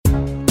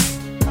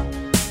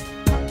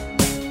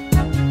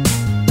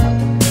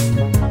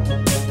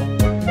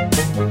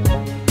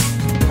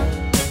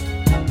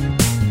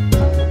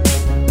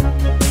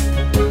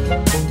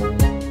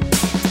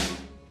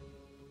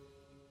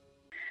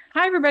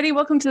everybody.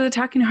 Welcome to the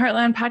Talking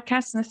Heartland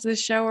podcast. And this is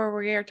a show where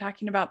we are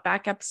talking about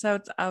back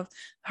episodes of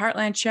the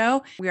Heartland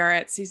show. We are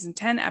at season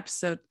 10,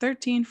 episode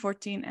 13,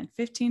 14, and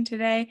 15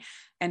 today.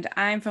 And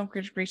I'm film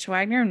critic Rachel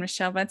Wagner, and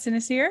Michelle Benson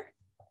is here.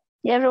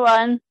 Hey,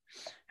 everyone.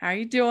 How are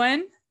you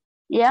doing?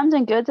 Yeah, I'm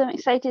doing good. I'm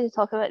excited to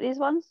talk about these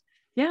ones.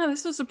 Yeah,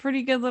 this was a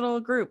pretty good little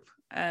group.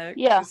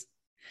 Yeah.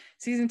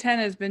 Season 10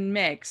 has been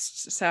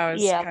mixed, so I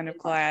was kind of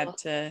glad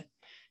to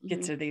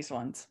get to these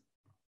ones.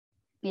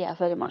 Yeah,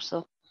 very much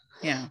so.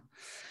 Yeah.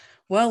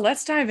 Well,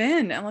 let's dive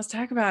in and let's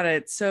talk about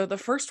it. So the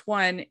first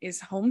one is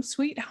Home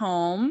Sweet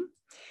Home.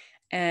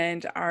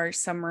 And our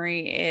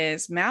summary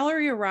is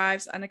Mallory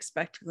arrives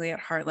unexpectedly at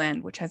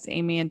Heartland, which has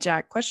Amy and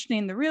Jack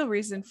questioning the real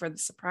reason for the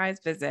surprise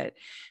visit.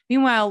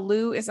 Meanwhile,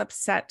 Lou is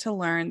upset to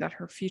learn that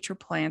her future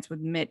plans with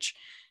Mitch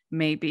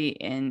may be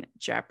in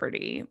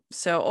jeopardy.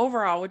 So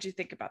overall, what do you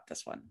think about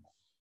this one?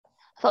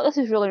 I thought this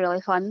was really,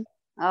 really fun.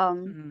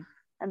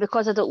 And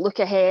because I don't look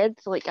ahead,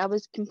 I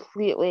was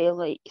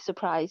completely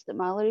surprised at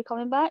Mallory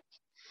coming back.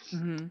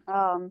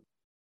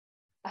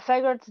 I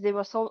figured they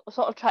were sort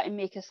of trying to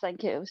make us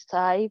think it was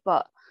Ty,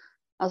 but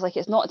I was like,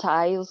 it's not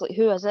Ty. I was like,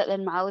 who is it?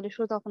 Then Mallory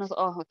showed up, and I was like,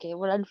 oh, okay,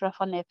 we're in for a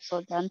fun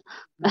episode then.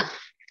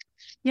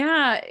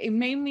 Yeah, it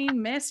made me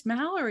miss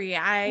Mallory.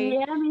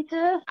 Yeah, me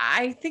too.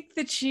 I think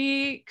that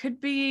she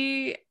could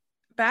be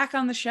back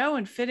on the show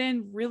and fit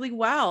in really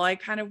well. I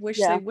kind of wish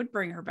they would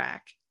bring her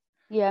back.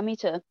 Yeah, me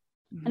too.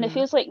 And it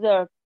feels like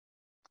they're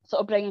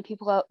sort of bringing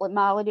people out like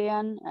Mallory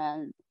in,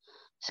 and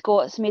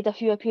Scott's made a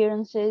few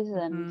appearances,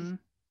 and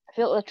I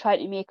feel like they're trying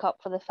to make up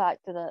for the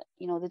fact that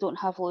they don't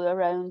have Lou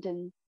around,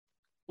 and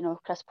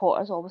Chris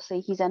Potter's obviously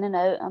he's in and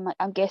out.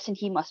 I'm guessing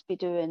he must be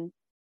doing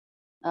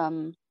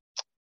Good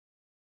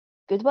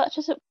Witch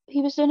as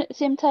he was doing at the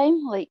same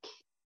time. Like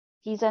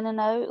he's in and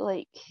out,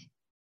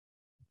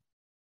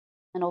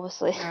 and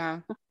obviously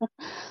our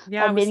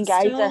main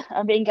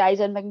guys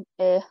in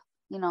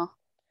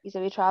he's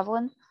away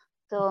traveling.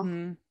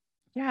 So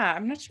yeah,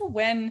 I'm not sure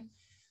when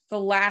the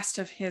last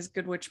of his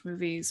Good Witch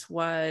movies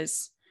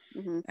was,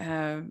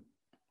 and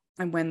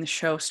when the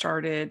show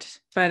started.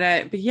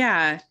 But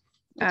yeah,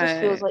 it just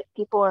feels like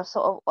people are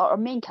sort of our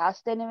main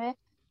cast anyway,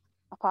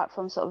 apart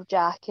from sort of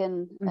Jack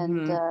and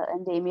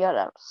Amy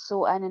are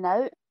so in and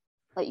out.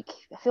 Like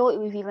I feel like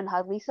we've even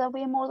had Lisa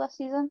way more this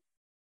season.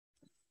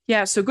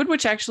 Yeah, so Good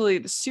Witch actually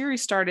the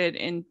series started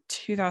in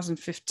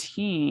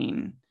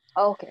 2015.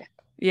 Oh, okay.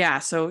 Yeah,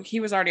 so he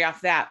was already off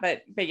that,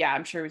 but yeah,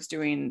 I'm sure he was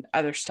doing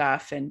other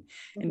stuff and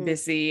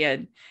busy,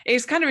 and it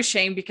was kind of a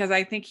shame because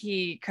I think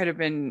he could have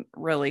been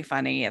really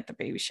funny at the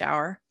baby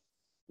shower.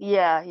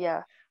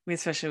 Yeah.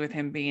 Especially with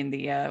him being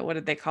the what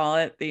did they call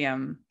it? The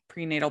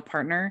prenatal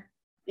partner.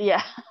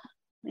 Yeah.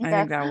 I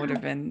think that would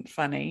have been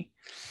funny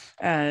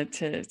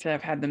to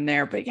have had them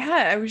there. But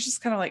yeah, I was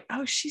just kind of like,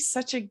 oh, she's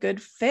such a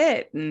good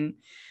fit, and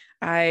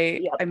I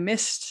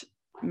missed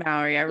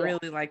Mallory. I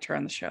really liked her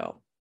on the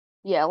show.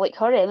 Yeah, like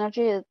her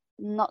energy,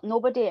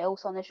 nobody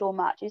else on the show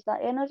matches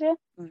that energy.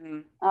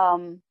 And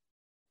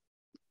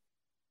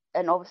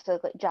obviously,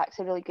 like Jack's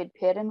a really good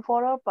pairing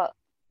for her, but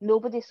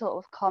nobody sort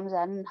of comes in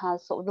and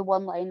has sort of the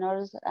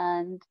one-liners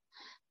and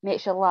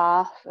makes you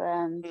laugh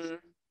and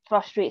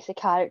frustrates the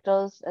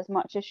characters as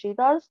much as she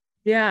does.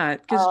 Yeah,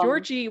 because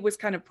Georgie was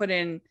kind of put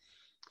in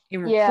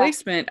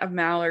replacement of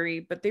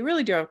Mallory, but they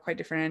really do have quite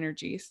different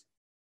energies.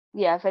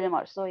 Yeah, very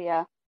much so.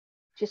 Yeah,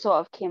 she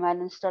sort of came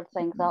in and stirred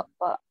things up,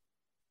 but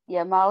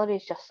yeah, Mallory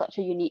is just such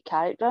a unique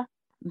character.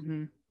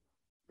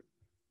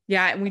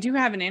 Yeah, and we do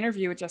have an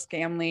interview with Jessica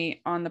Amley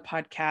on the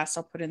podcast.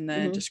 I'll put in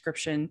the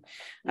description,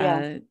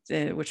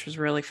 which was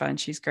really fun.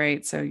 She's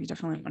great, so you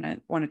definitely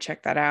want to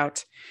check that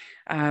out.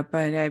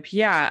 But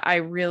yeah, I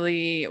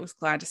really was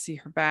glad to see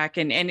her back,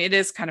 and it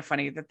is kind of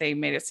funny that they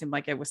made it seem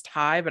like it was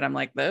Ty, but I'm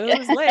like,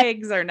 those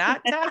legs are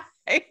not Ty.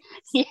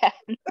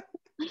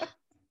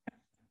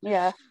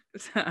 Yeah.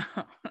 So,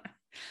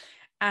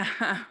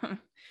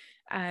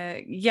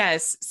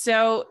 yes.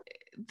 So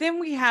then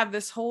we have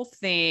this whole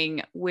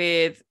thing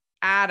with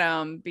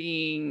Adam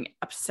being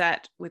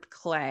upset with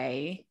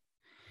Clay,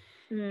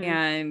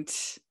 and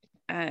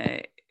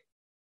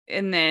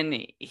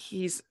then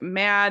he's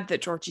mad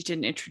that Georgie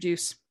didn't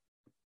introduce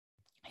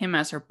him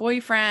as her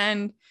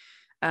boyfriend,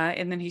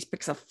 and then he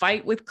picks a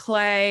fight with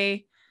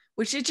Clay,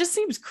 which it just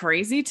seems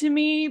crazy to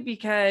me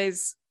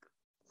because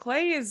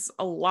Clay is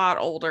a lot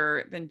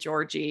older than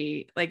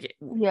Georgie. Like,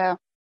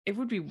 it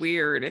would be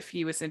weird if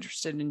he was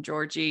interested in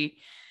Georgie.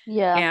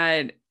 Yeah.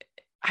 And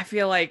I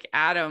feel like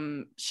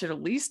Adam should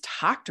at least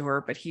talk to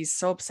her, but he's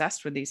so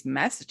obsessed with these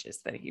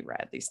messages that he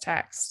read, these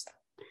texts.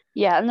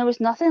 Yeah, and there was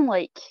nothing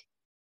like,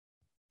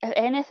 if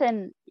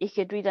anything, you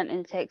could read into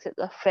the text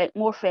that they're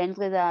more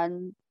friendly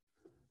than,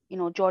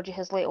 Georgie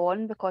has let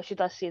on, because she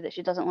does say that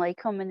she doesn't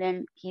like him, and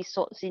then he's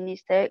sort of seen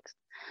these texts.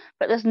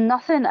 But there's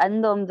nothing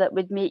in them that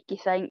would make you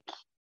think,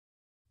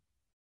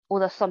 oh,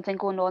 there's something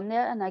going on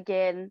there. And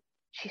again,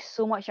 she's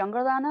so much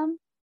younger than him.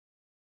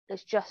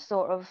 It's just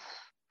sort of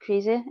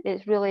crazy.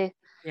 It's really...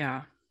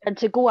 Yeah. And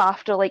to go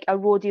after like a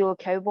rodeo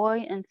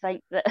cowboy and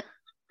think that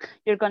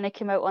you're going to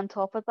come out on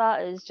top of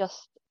that is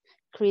just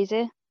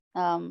crazy.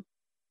 Um,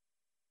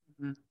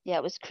 Mhm. yeah,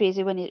 it was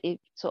crazy when he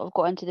sort of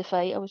got into the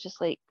fight. I was just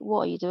like,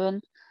 what are you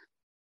doing?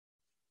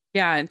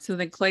 Yeah. And so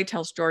then Clay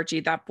tells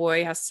Georgie that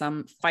boy has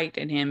some fight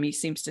in him. He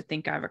seems to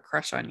think I have a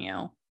crush on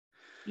you.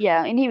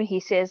 Yeah, and even he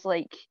says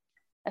like,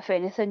 if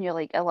anything, you're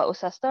like a little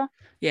sister.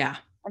 Yeah.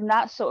 And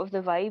that's sort of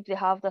the vibe. They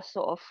have this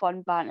sort of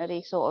fun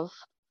bantery sort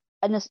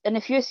of in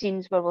a few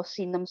scenes where we've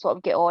seen them sort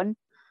of get on,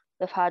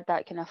 they've had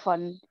that kind of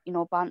fun,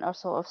 banter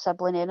sort of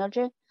sibling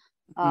energy.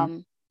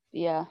 Mhm.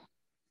 Yeah.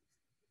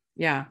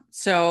 Yeah.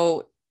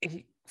 So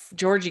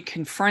Georgie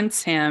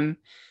confronts him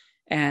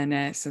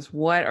and says,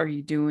 "What are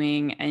you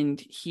doing?" And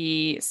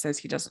he says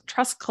he doesn't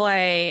trust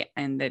Clay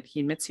and that he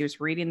admits he was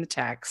reading the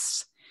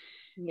text.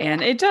 Yeah.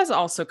 And it does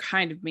also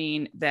kind of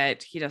mean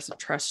that he doesn't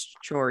trust Yeah.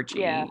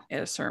 Georgie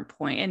at a certain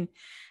point.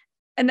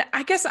 And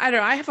I guess I don't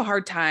know, I have a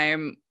hard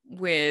time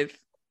with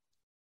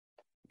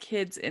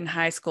kids in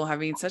high school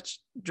having such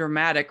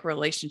dramatic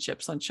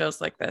relationships on shows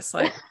like this.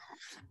 Like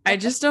I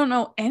just don't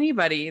know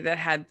anybody that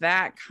had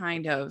that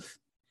kind of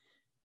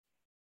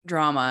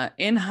drama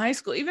in high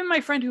school. Even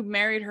my friend who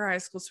married her high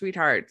school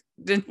sweetheart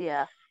didn't,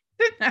 Yeah.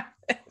 didn't have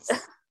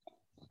this.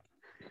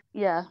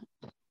 Yeah.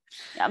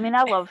 I mean,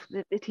 I love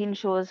the teen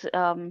shows,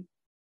 and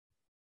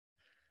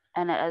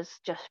it is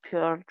just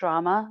pure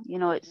drama.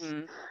 It's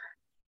Mhm.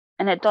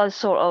 and it does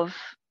sort of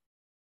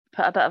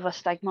put a bit of a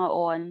stigma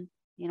on,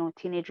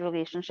 teenage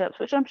relationships,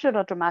 which I'm sure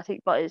are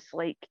dramatic, but it's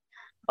like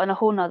on a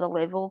whole nother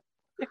level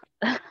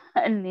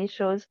in these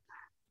shows.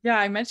 Yeah,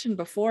 I mentioned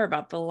before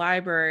about the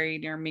library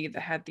near me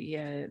that had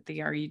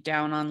the Are You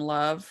Down on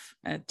Love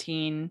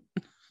teen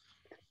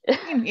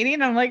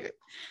meeting. I'm like,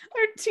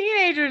 they're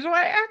teenagers.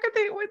 Why? How could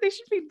they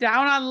should be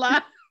down on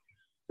love?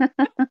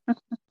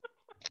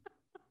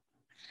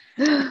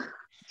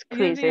 It's And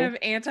yet they crazy. have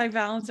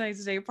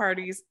anti-Valentine's Day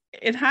parties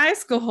in high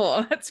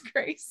school. That's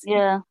crazy.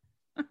 Yeah.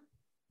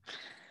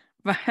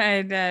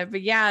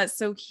 But yeah,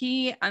 so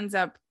he ends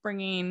up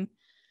bringing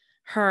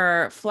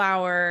her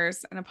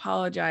flowers and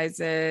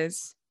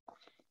apologizes,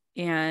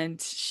 and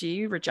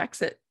she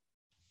rejects it.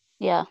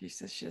 Yeah. She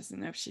says she doesn't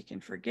know if she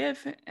can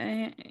forgive him.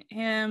 I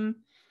sort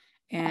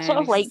And he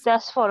of like says,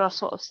 this for her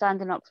sort of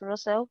standing up for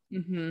herself.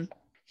 mm-hmm.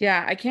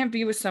 Yeah, I can't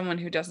be with someone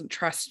who doesn't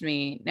trust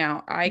me.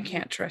 Now I Hmm.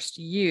 can't trust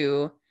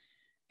you.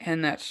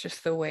 And that's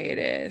just the way it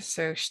is.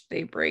 So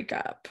they break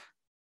up.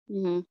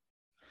 Hmm.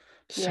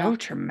 Yeah. So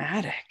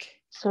traumatic.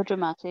 So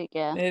dramatic.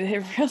 Yeah.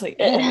 It really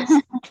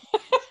is.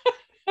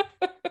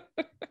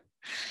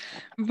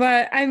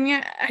 But I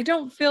mean, I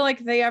don't feel like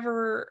they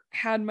ever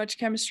had much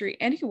chemistry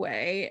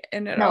anyway.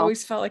 And it No.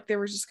 always felt like they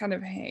were just kind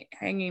of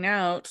hanging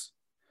out.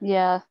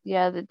 Yeah.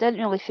 Yeah. They didn't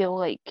really feel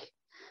like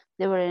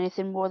they were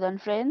anything more than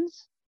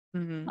friends.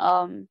 Hmm.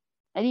 Um,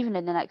 and even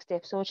in the next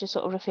episode, she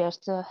sort of refers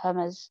to him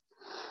as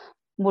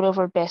more of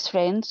her best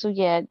friend. So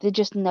yeah, they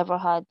just never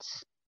had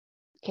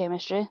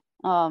chemistry.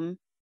 And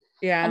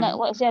Yeah.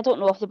 like I say, I don't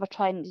know if they were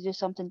trying to do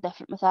something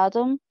different with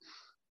Adam.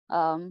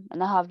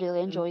 And I have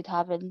really enjoyed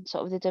having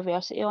sort of the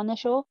diversity on the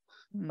show.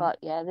 Mhm. But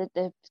yeah,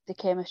 the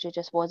chemistry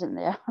just wasn't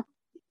there.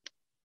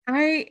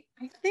 I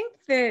think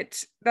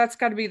that that's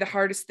got to be the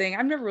hardest thing.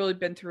 I've never really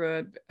been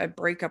through a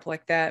breakup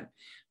like that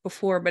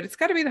before, but it's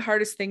got to be the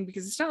hardest thing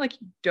because it's not like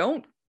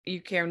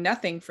you care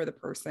nothing for the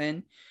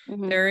person.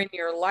 Hmm. They're in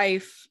your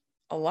life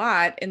a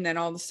lot, and then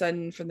all of a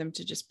sudden for them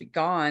to just be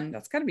gone,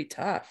 that's got to be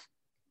tough.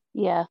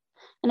 Yeah,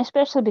 and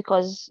especially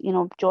because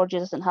Georgia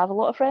doesn't have a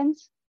lot of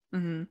friends.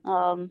 Hmm.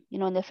 And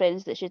the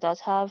friends that she does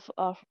have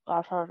are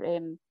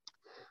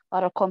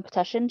her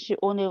competition. She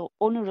only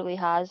really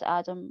has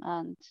Adam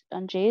and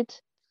Jade.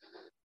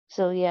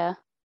 So yeah.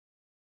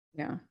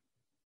 Yeah.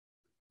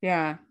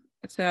 Yeah.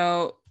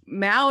 So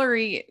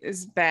Mallory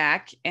is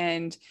back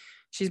and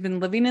she's been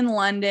living in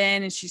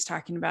London and she's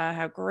talking about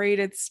how great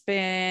it's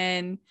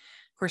been.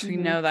 Of course, we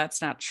Hmm. know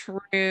that's not true.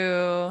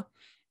 Yeah.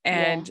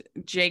 And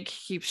Jake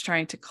keeps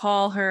trying to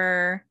call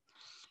her.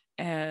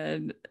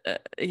 And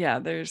yeah,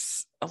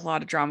 there's a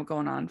lot of drama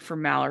going on for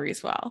Mallory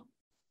as well.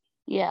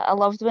 Yeah, I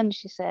loved when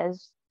she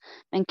says,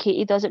 and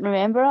Katie doesn't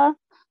remember her,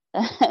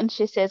 and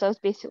she says, I was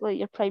basically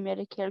your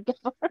primary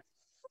caregiver.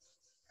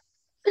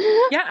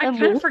 Yeah, I And kind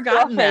of Lou was so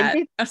forgotten that.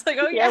 offended. I was like,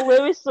 oh, Yeah, yeah.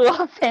 Lou was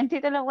so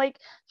offended, and I'm like,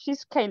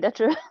 she's kind of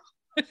true.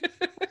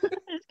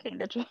 It's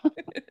kind of true.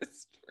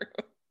 It's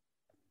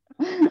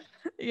true.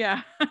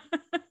 Yeah.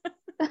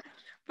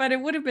 But it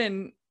would have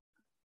been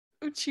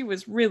when she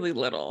was really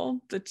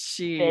little that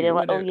she Very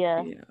would little, have,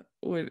 yeah.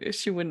 yeah,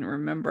 she wouldn't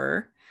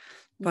remember.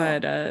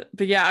 No.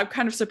 But yeah, I'm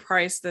kind of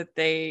surprised that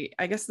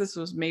I guess this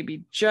was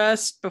maybe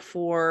just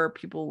before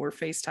people were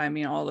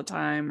FaceTiming all the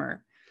time,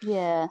 or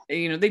Yeah.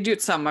 they do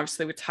it some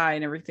obviously with Ty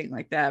and everything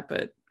like that,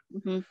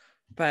 Hmm.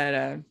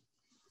 but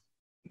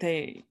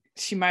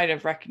she might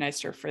have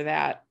recognized her for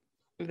that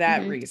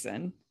Hmm.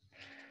 reason.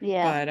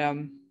 Yeah.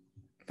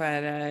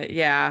 But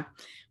yeah,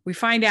 we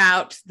find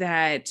out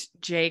that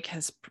Jake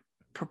has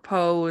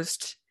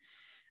proposed.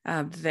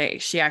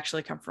 She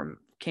actually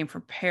came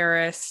from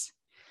Paris,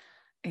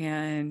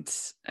 and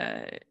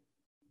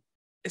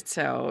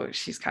so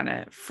she's kind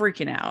of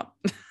freaking out.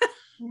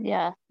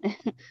 Yeah.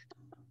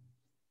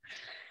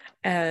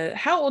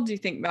 How old do you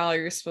think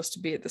Mallory is supposed to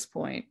be at this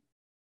point?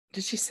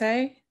 Did she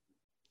say?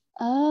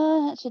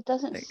 She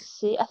doesn't Like,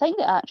 say. I think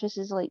the actress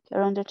is like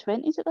around her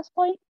 20s at this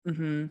point.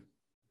 mm-hmm.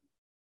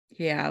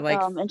 Yeah, like,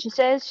 And she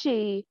says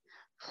she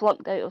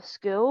flunked out of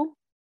school,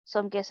 so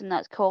I'm guessing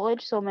that's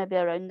college, so maybe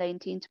around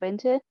 19,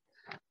 20.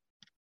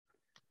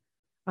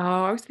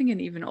 oh, I was thinking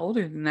even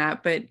older than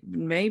that, but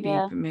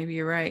Yeah. maybe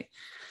you're right.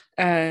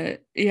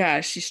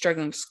 Yeah, she's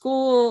struggling with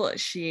school.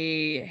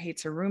 She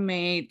hates her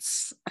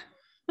roommates.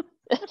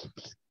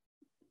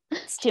 Can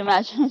you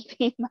imagine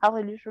being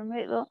Mallory's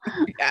roommate though?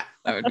 Yeah,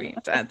 that would be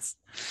intense.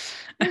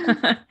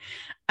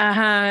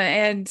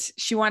 And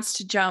she wants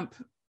to jump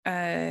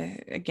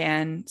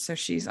again. So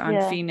she's on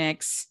Yeah.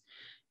 Phoenix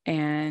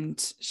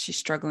and she's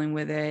struggling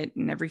with it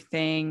and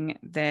everything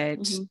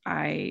that Hmm.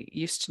 I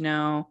used to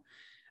know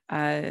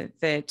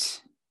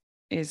that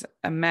is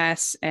a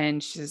mess.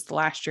 And she says the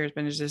last year has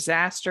been a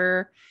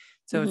disaster.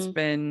 So it's Hmm.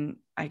 been,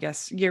 I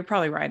guess, you're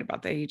probably right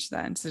about the age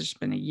then. So it's just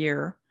been a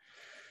year.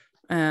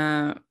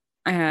 Uh,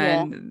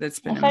 Yeah. and that's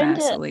I been a found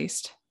mess it at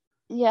least.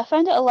 Yeah, I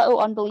found it a little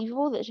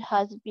unbelievable that she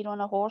hasn't been on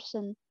a horse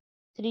in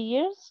 3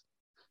 years.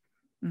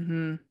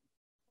 Hmm.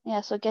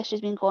 Yeah, so I guess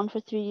she's been gone for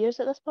 3 years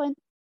at this point.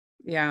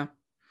 Yeah. So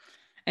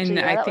And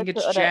yeah, I that think would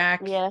it's put her at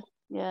Jack. yeah,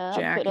 that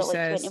would Jack put her who at like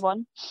says,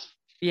 21.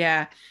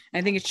 yeah.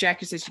 I think it's Jack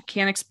who says you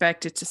can't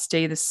expect it to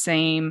stay the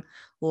same.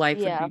 Life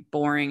would Yeah. be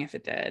boring if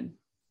it did.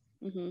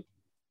 Hmm.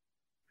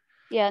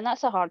 Yeah, and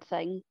that's a hard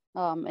thing.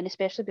 And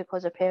especially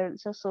because her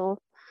parents are so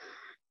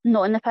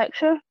not in the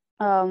picture.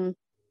 Um,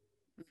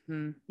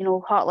 Hmm.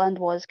 Heartland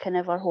was kind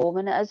of her home,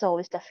 and it is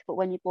always difficult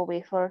when you go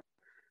away for,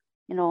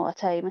 a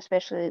time,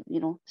 especially,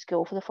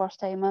 school for the first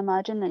time, I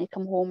imagine, and you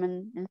come home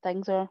and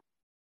things are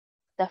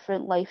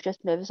different, life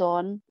just moves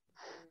on.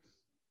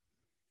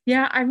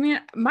 Yeah, I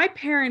mean, my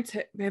parents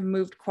have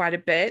moved quite a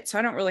bit, so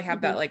I don't really have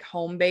that Hmm. like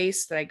home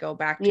base that I go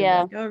back to and be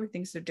Yeah. like, oh,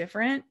 everything's so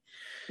different.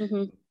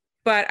 Hmm.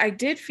 But I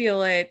did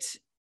feel it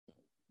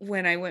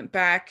when I went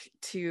back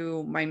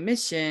to my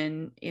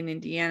mission in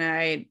Indiana.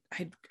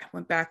 I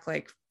went back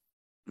like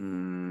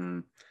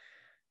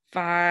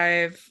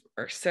 5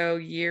 or so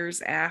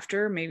years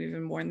after, maybe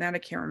even more than that. I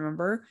can't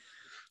remember,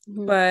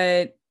 Hmm.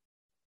 but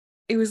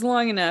it was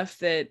long enough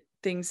that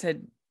things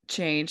had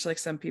changed. Like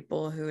some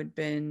people who had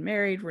been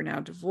married were now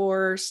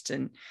divorced,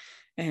 and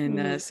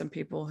Hmm. some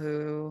people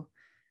who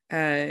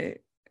uh,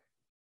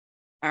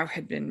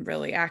 had been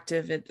really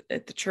active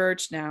at the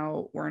church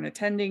now weren't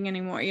attending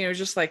anymore.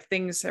 Just like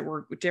things that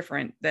were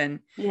different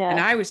than, and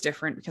Yeah. I was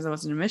different because I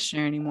wasn't a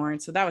missionary anymore.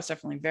 And so that was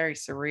definitely very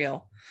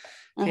surreal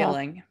Uh-huh.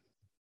 feeling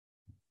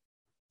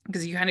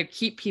because you kind of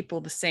keep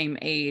people the same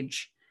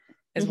age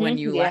as when Hmm.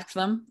 you Yeah. left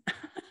them.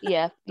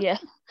 Yeah. Yeah.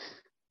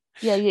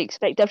 Yeah. You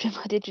expect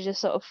everybody to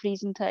just sort of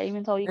freeze in time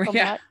until you come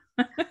Yeah.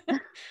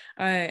 back.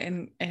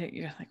 And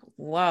you're like,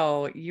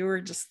 whoa, you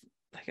were just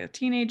like a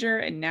teenager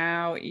and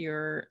now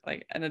you're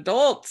like an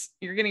adult.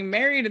 You're getting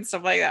married and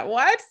stuff like that.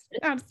 What?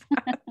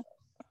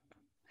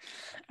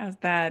 How's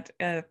that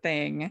a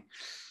thing?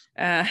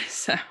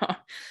 So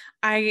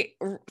I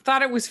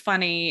thought it was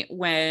funny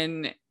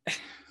when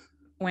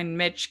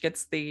Mitch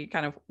gets the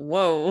kind of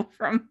whoa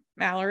from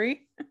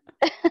Mallory.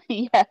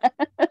 Yeah.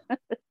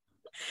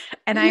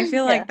 And I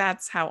feel Yeah. like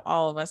that's how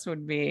all of us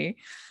would be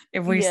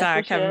if we Yeah, saw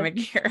for Kevin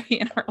sure. McGarry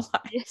in our Yeah.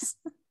 lives.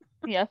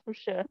 Yeah, for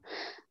sure.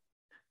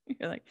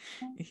 You're like,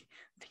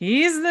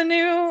 he's the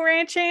new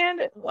ranch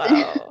hand.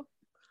 Whoa.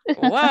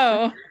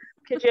 Whoa.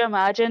 Could you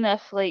imagine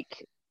if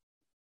like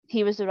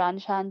he was the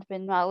ranch hand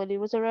when Mallory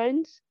was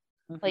around?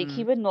 Like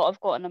he Mhm. would not have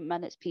gotten a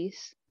minute's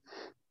peace.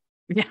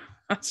 Yeah,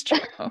 that's true.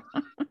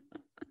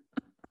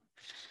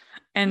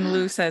 And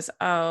Lou says,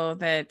 oh,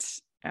 that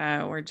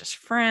we're just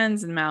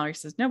friends. And Mallory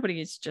says,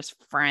 nobody is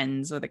just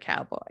friends with a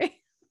cowboy.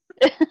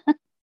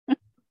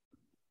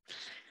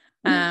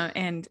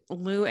 And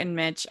Lou and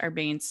Mitch are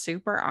being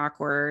super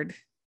awkward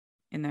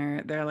and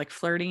they're like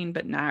flirting,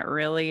 but not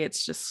really.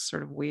 It's just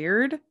sort of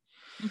weird.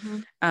 Hmm.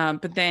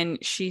 But then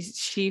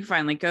she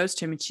finally goes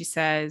to him and she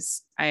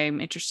says,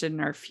 I'm interested in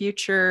our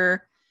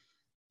future.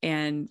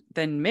 And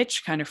then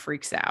Mitch kind of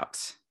freaks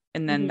out.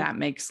 And then Hmm. that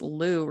makes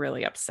Lou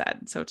really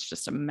upset. So it's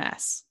just a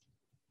mess.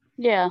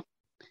 Yeah.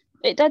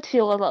 It did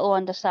feel a little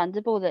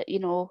understandable that,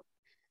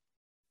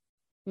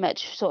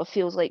 Mitch sort of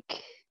feels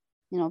like,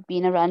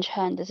 being a ranch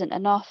hand isn't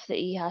enough, that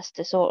he has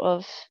to sort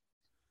of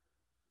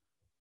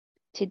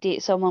to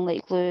date someone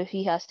like Lou,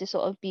 he has to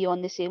sort of be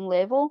on the same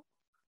level.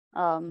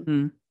 Um,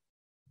 Mhm.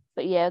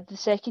 but yeah, the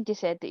second he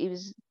said that he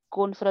was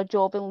going for a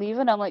job and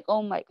leaving, I'm like,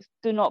 oh my,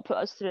 do not put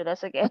us through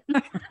this again.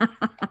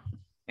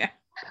 Yeah.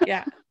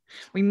 Yeah.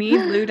 We need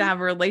Lou to have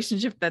a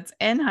relationship that's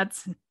in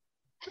Hudson.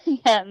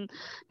 Yeah,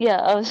 yeah,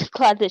 I was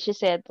glad that she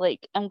said,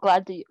 like, I'm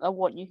glad that I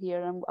want you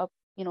here, and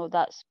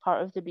that's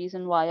part of the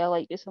reason why I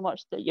like you so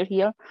much that you're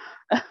here.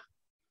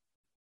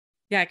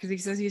 Yeah, because he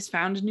says he's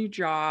found a new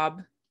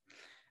job.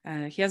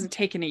 He hasn't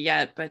taken it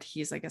yet, but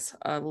he's, I guess,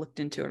 looked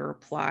into it or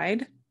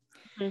applied.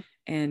 Mhm.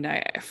 And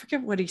I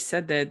forget what he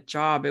said the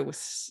job. It was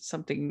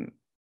something in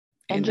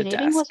the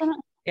Engineering, desk. wasn't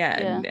it? Yeah,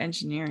 Yeah. in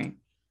engineering.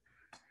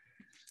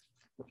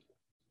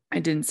 I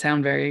didn't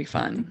sound very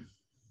fun.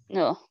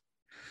 No.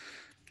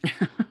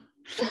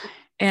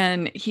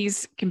 And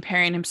he's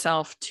comparing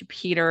himself to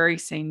Peter.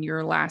 He's saying,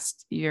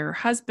 your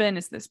husband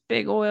is this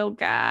big oil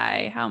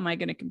guy. How am I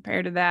going to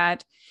compare to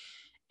that?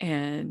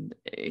 And,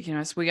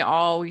 as we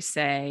always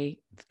say,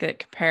 that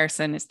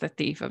comparison is the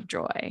thief of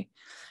joy,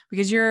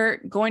 because you're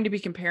going to be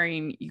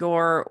comparing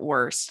your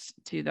worst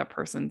to the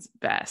person's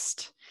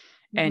best.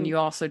 And you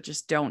also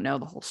just don't know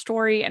the whole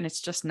story. And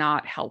it's just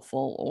not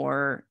helpful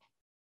or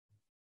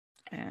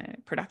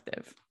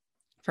productive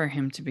for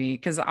him to be,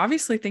 because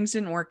obviously things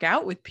didn't work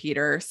out with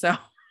Peter. So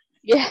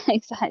Yeah,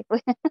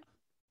 exactly.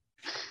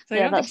 So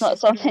yeah, that's not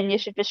something you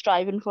should be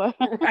striving for.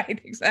 Right,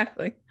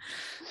 exactly.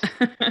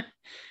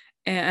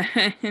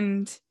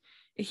 And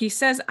he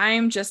says, I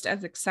am just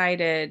as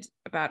excited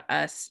about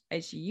us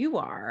as you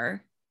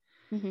are.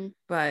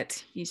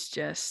 But he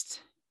says,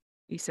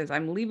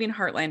 I'm leaving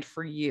Heartland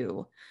for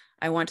you.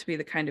 I want to be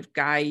the kind of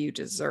guy you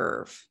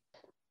deserve.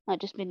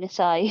 That just made me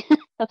sigh.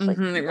 That's like,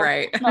 no,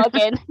 right. Not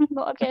again.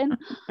 Not again.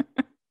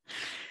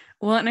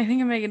 Well, and I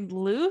think it made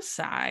Lou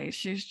sigh.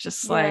 She's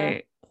just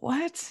like,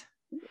 what?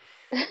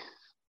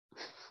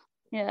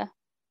 Yeah.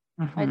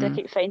 I do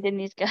keep finding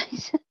these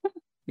guys.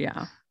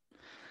 Yeah.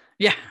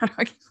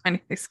 I keep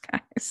finding these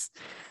guys.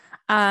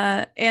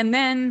 And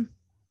then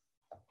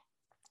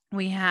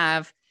we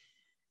have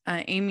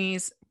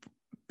Amy's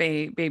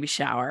baby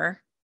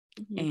shower,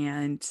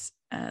 and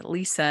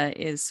Lisa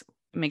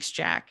makes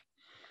Jack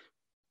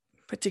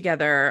put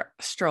together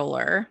a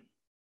stroller.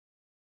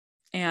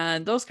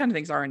 And those kind of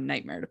things are a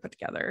nightmare to put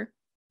together.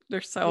 They're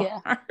so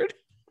hard.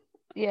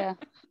 Yeah.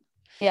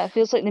 Yeah, it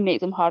feels like they make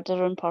them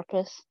harder on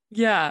purpose.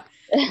 Yeah.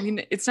 I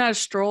mean, it's not a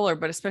stroller,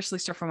 but especially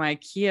stuff from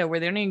IKEA where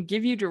they don't even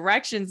give you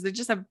directions. They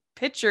just have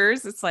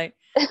pictures. It's like,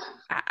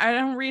 I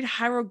don't read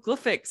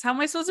hieroglyphics. How am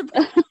I supposed to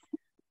put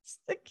this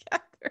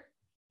together?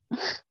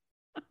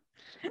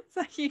 It's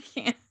like you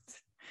can't.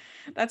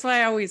 That's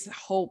why I always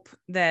hope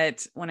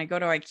that when I go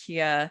to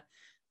IKEA,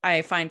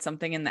 I find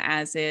something in the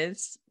as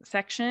is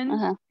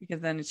section,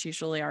 because then it's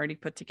usually already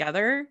put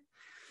together,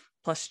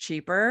 plus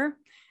cheaper.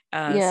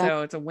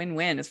 So it's a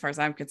win-win as far as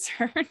I'm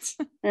concerned.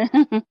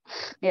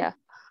 Yeah.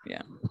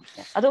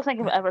 I don't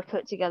think I've ever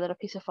put together a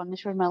piece of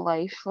furniture in my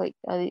life. Like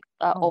I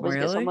always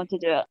get someone to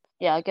do it.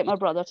 Yeah, I get my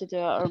brother to do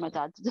it or my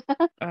dad to do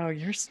it. Oh,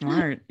 you're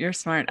smart. You're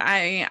smart.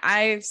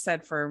 I've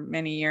said for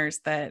many years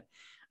that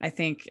I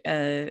think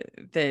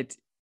that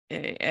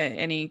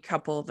any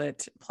couple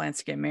that plans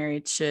to get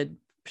married should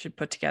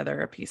put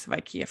together a piece of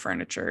IKEA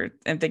furniture.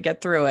 And if they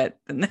get through it,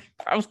 then they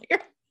probably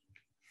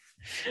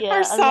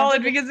are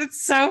solid, because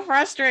it's so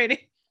frustrating.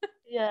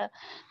 Yeah,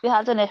 we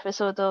had an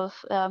episode of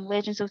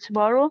Legends of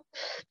Tomorrow.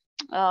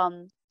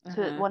 One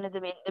of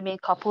the main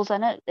couples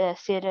in it,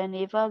 Sarah and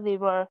Ava, they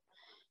were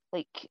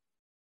like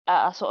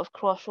at a sort of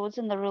crossroads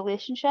in their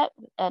relationship,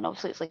 and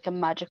obviously it's like a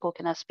magical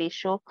kind of space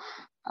show.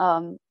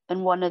 And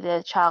one of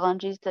the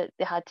challenges that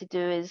they had to do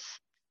is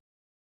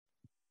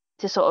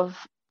to sort of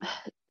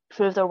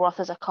prove their worth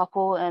as a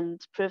couple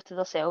and prove to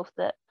themselves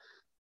that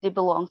they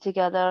belong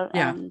together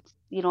and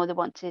they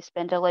want to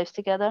spend their lives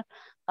together,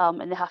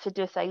 and they have to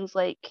do things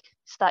like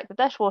stack the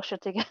dishwasher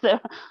together,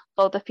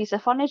 build a piece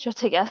of furniture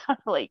together,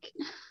 like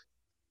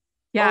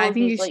I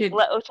think you should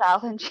little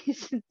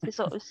challenges to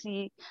sort of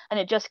see, and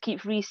it just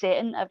keeps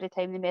resetting every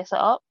time they mess it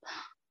up.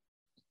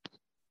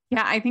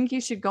 I think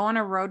you should go on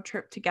a road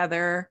trip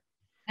together.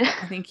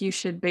 I think you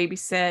should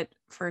babysit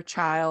for a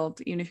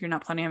child, even if you're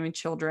not planning on having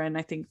children.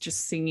 I think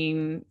just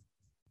singing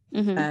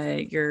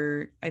I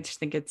just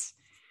think it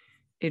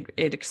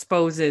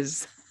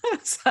exposes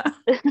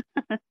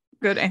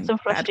good and some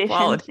bad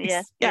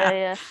qualities.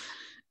 Yeah.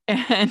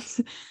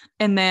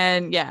 And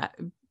then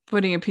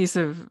putting a piece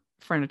of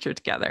furniture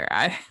together.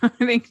 I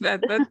think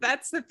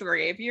that's the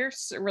three. If your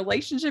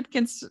relationship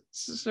can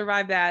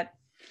survive that,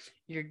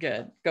 you're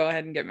good. Go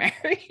ahead and get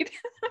married.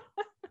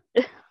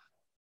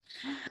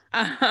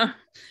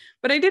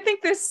 But I did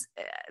think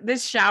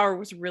this shower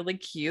was really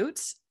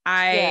cute.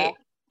 The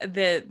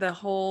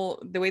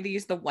way they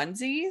use the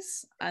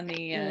onesies on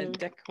the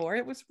decor,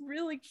 it was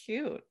really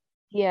cute.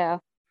 I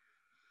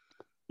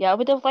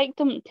would have liked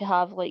them to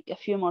have like a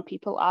few more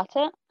people at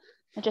it.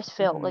 It just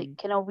felt like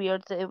kind of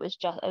weird that it was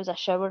a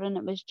shower and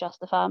it was just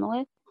the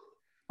family.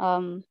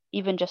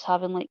 Even just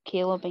having like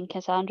Caleb and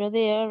Cassandra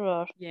there,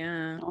 or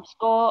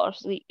Scott, or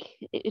like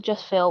it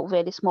just felt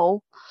very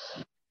small.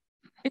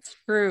 It's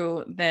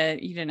true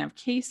that you didn't have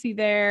Casey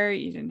there.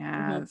 You didn't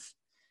have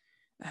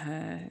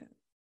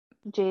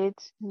Jade.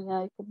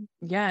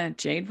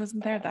 Jade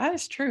wasn't there. That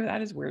is true.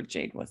 That is weird.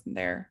 Jade wasn't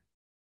there.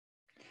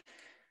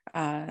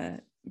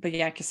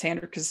 But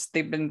Cassandra, because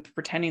they've been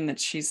pretending that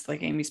she's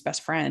like Amy's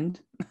best friend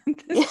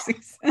this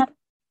season.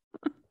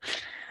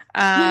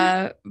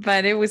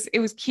 But it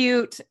was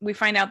cute. We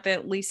find out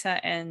that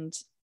Lisa and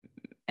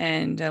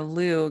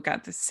Lou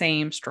got the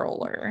same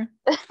stroller.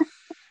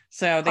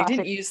 So they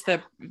didn't use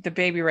the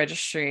baby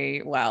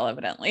registry well,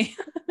 evidently.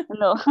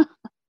 No.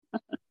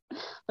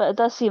 But it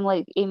does seem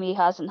like Amy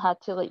hasn't had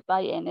to like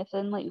buy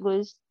anything. Like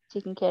Lou's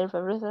taking care of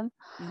everything.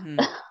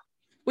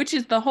 which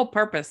is the whole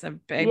purpose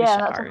of baby Yeah,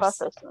 that's the showers.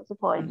 purpose. That's the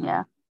point. Mhm.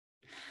 Yeah.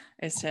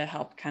 Is to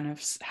help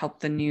help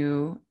the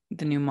new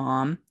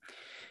mom.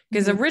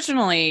 Because Mhm.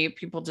 originally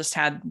people just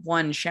had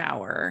one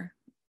shower,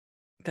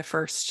 the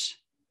first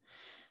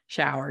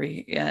shower,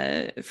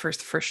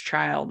 first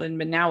child,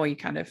 but now we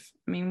kind of,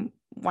 I mean,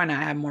 why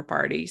not have more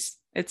parties?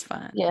 It's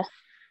fun. Yeah. Yeah.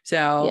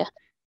 So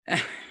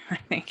I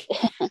think,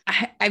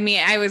 I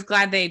mean, I was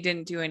glad they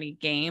didn't do any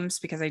games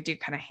because I do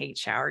kind of hate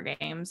shower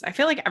games. I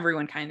feel like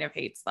everyone kind of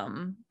hates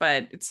them,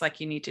 but it's like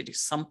you need to do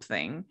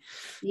something.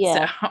 So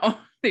Yeah.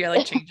 you're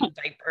like changing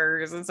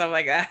diapers and stuff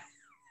like that.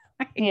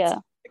 Yeah.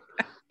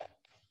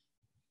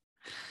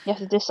 You have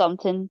to do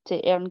something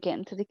to earn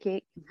getting to the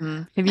cake.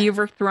 Mhm. Have you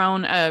ever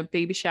thrown a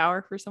baby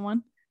shower for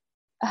someone?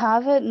 I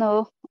haven't,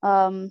 no.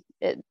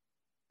 It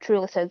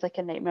truly sounds like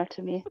a nightmare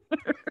to me.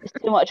 It's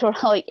too much, or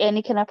like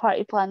any kind of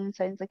party planning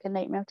sounds like a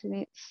nightmare to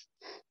me.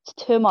 It's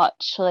too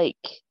much, like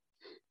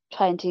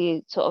trying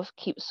to sort of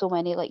keep so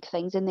many like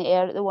things in the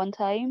air at the one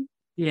time.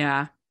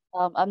 Yeah.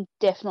 I would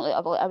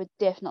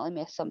definitely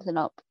mess something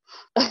up.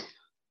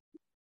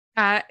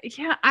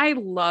 Yeah, I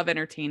love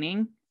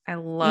entertaining. I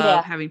love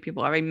Yeah. having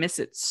people. I miss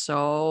it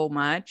so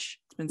much.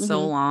 It's been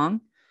so Hmm.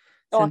 long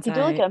Oh, I since could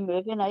do like I. a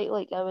movie night,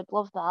 like I would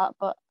love that,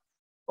 but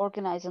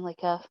organizing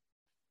like a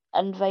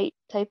invite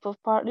type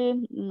of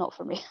party, not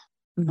for me.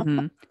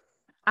 Mhm.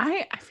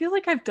 I feel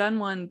like I've done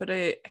one, but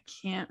I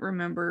can't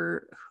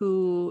remember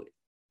who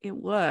it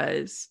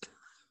was.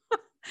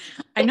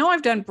 I know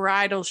I've done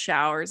bridal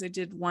showers. I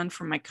did one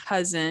for my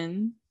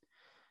cousin.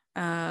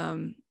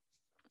 Um,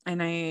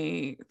 and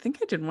I think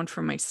I did one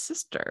for my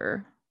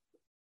sister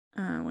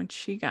when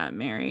she got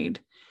married.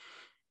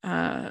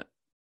 Uh,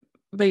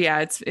 but yeah,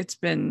 it's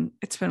been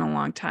a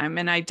long time,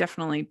 and I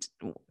definitely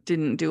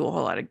didn't do a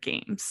whole lot of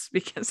games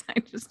because I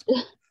just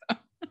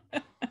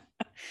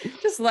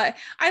like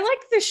I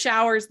like the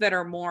showers that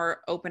are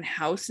more open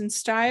house in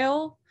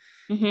style.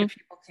 Hmm.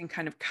 People can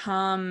kind of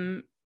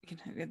come,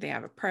 they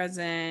have a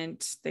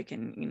present, they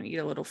can eat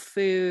a little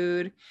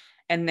food,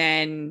 and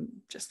then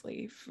just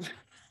leave.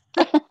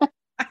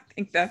 I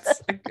think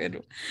that's a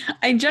good.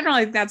 I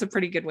generally think that's a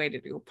pretty good way to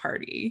do a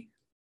party,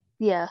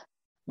 Yeah.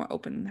 more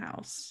open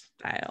house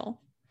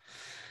style.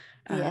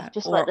 Yeah.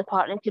 Just let Or the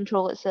party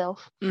control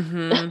itself.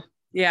 mhm.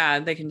 Yeah,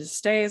 they can just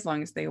stay as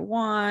long as they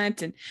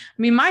want. And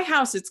I mean, my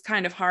house, it's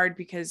kind of hard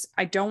because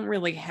I don't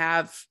really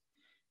have.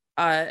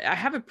 I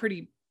have a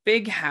pretty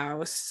big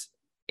house.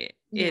 Hmm.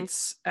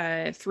 It's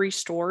 3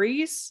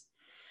 stories.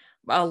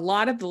 A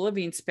lot of the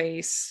living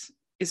space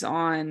is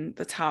on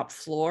the top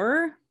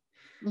floor.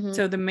 Hmm.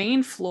 So the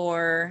main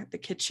floor, the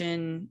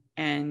kitchen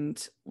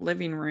and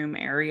living room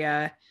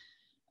area,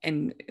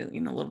 and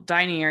little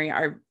dining area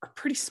are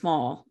pretty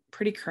small,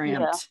 pretty Yeah.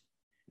 cramped.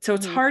 So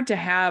it's Hmm. hard to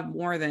have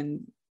more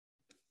than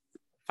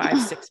 5,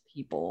 6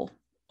 people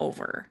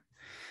over.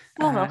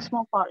 Oh well, Uh,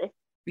 small party.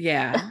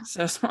 yeah,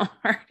 so small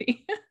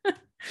party.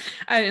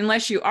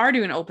 Unless you are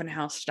doing open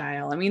house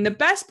style. I mean, the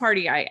best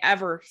party I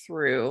ever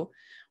threw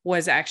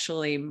was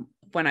actually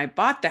when I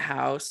bought the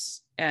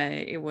house.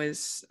 It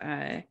was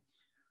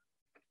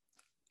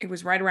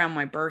right around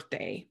my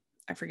birthday.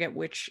 I forget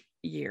which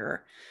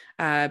year,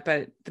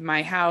 but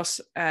my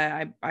house.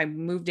 I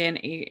moved in.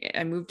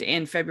 I moved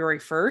in February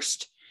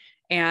 1st,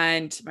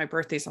 and my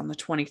birthday's on the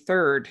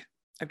 23rd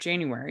of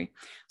January,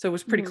 so it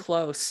was pretty Hmm.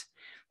 close.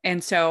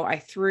 And so I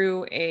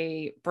threw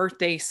a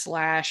birthday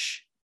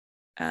slash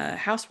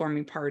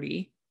housewarming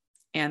party,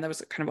 and that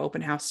was kind of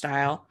open house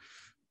style.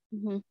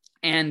 Hmm.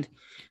 And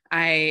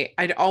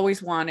I'd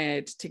always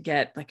wanted to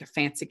get like a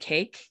fancy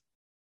cake.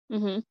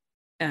 Hmm.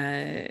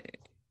 Uh,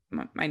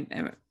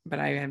 but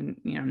I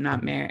haven't,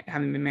 not married,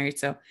 haven't been married,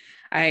 so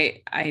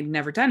I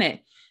never done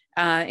it.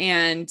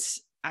 And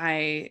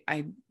I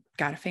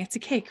got a fancy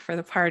cake for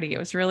the party. It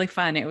was really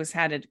fun. It was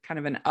had a kind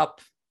of an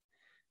up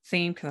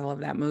theme because I love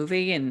that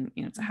movie, and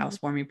it's a Hmm.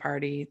 housewarming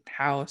party,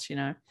 house.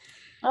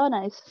 Oh,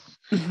 nice.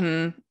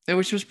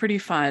 Which was pretty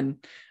fun.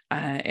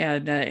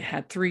 And it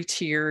had 3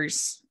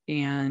 tiers,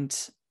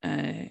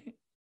 uh,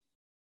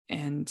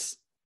 and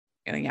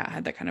yeah, I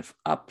had that kind of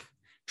up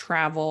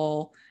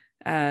travel,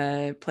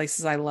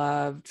 places I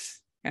loved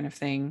kind of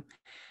thing,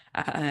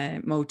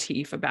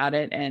 motif about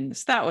it, and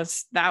so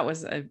that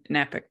was an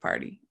epic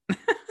party.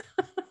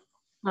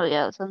 Oh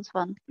yeah, that sounds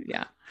fun.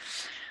 Yeah,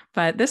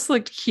 but this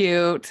looked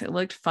cute. It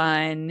looked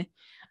fun.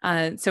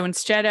 So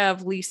instead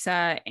of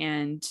Lisa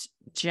and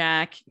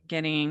Jack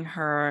getting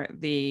her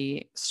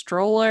the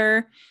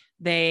stroller,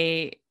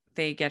 they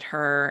get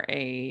her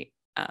a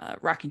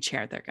rocking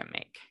chair they're gonna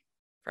make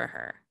for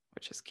her,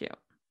 which is cute.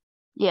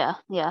 Yeah,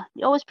 yeah.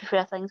 You always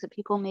prefer things that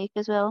people make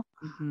as well.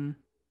 Hmm.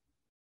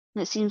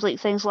 And it seems like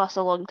things last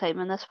a long time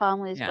in this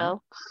family as Yeah.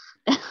 well.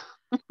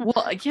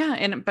 Well,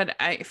 yeah, but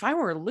if I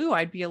were Lou,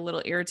 I'd be a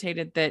little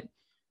irritated that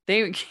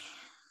they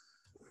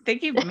they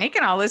keep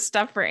making all this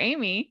stuff for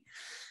Amy.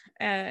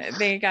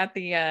 They got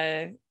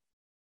the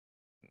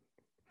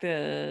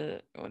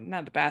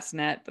not the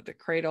bassinet, but the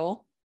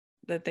cradle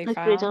that they The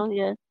found, cradle,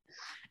 yeah.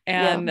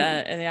 Yeah. and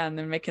yeah, and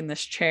they're making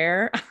this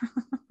chair.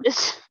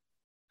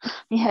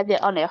 Yeah, they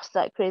unearthed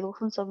that cradle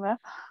from somewhere.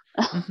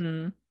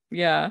 Mm-hmm.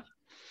 Yeah.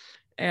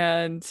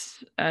 And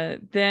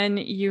then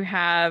you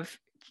have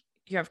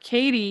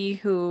Katie,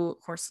 who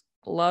of course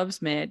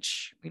loves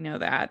Mitch. We know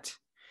that.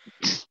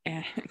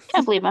 And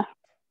Can't blame her.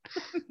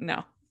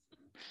 no.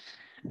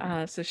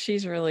 So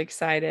she's really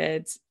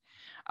excited.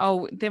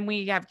 Oh, then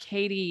we have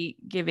Katie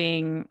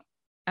giving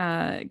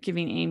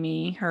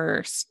Amy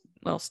her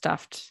little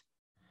stuffed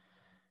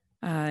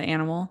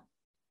animal.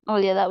 Oh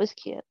yeah, that was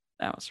cute.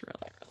 That was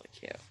really, really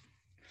cute.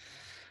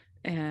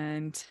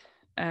 And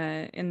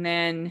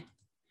then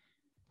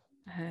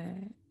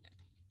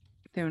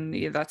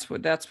yeah,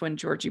 that's when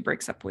Georgie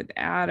breaks up with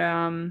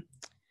Adam.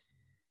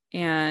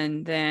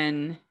 And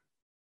then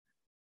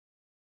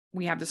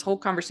we have this whole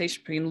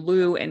conversation between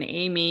Lou and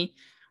Amy,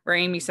 where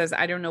Amy says,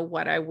 I don't know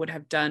what I would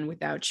have done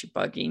without you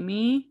bugging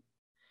me,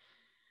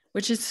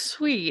 which is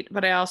sweet,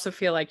 but I also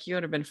feel like you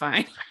would have been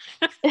fine.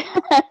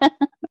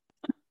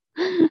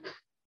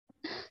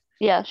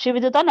 Yeah, she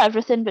would have done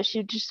everything, but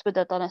she just would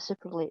have done it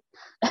super late.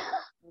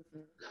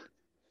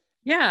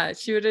 Yeah,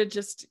 she would have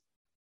just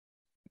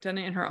done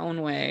it in her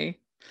own way.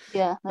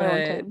 Yeah, her own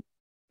But time.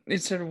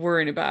 instead of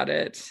worrying about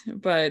it.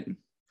 But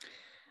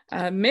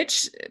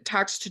Mitch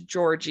talks to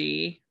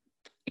Georgie,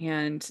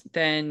 and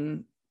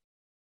then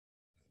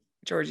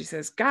Georgie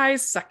says,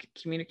 guys suck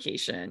at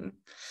communication.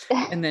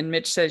 And then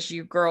Mitch says,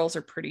 you girls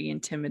are pretty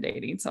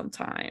intimidating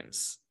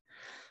sometimes.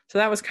 So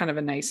that was kind of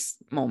a nice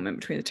moment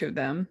between the two of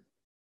them.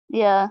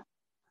 Yeah.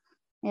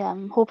 Yeah,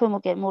 I'm hoping we'll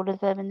get more of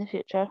them in the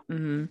future.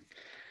 Mm-hmm.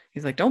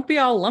 He's like, don't be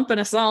all lumping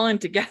us all in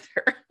together.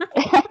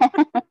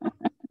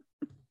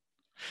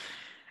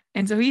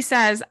 And so he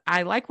says,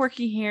 I like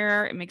working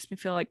here. It makes me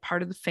feel like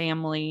part of the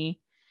family.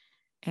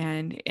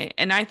 And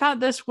I thought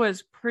this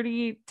was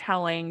pretty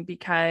telling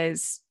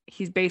because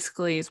he's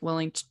basically is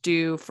willing to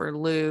do for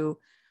Lou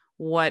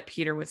what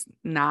Peter was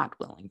not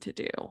willing to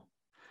do.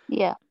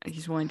 Yeah.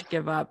 He's willing to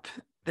give up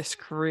this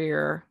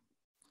career,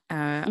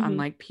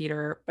 unlike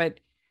Peter, but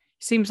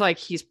seems like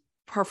he's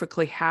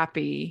perfectly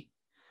happy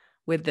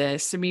with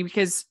this. I mean,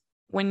 because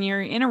when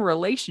you're in a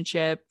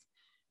relationship,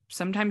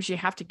 sometimes you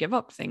have to give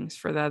up things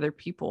for the other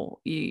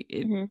people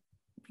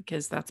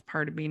because that's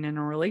part of being in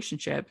a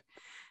relationship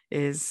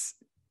is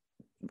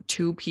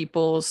two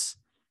people's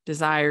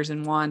desires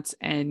and wants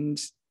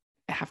and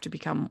have to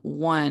become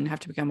one, have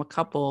to become a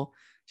couple.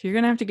 So you're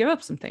going to have to give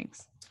up some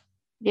things.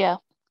 Yeah.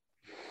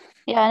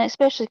 Yeah, and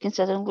especially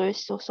considering Lou's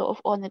still sort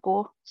of on the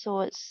go.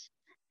 So it's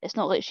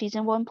not like she's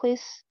in one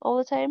place all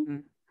the time. Mm-hmm.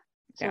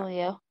 So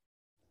yeah.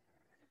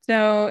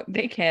 So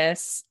they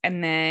kiss,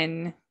 and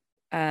then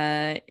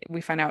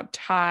we find out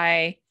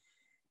Ty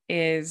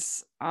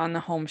is on the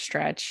home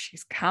stretch.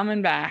 He's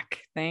coming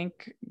back.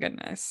 Thank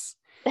goodness.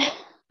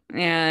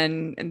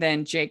 And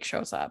then Jake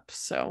shows up.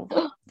 So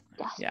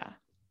yeah.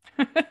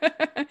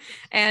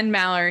 And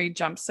Mallory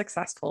jumps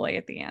successfully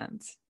at the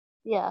end.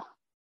 Yeah.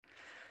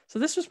 So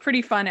this was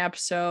pretty fun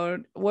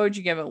episode. What would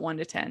you give it 1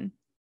 to 10?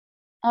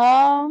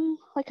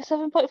 Like a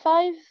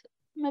 7.5,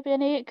 maybe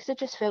an 8, because it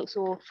just felt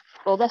so.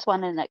 Well, this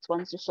one and the next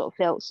one's just sort of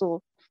felt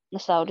so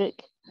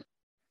nostalgic.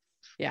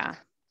 Yeah,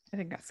 I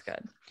think that's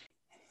good.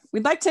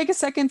 We'd like to take a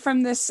second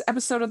from this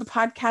episode of the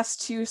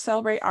podcast to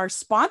celebrate our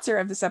sponsor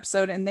of this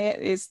episode, and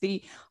that is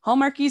the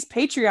Hallmarkies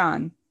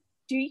Patreon.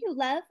 Do you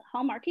love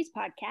Hallmarkies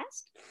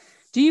podcast?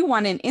 Do you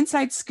want an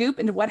inside scoop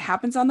into what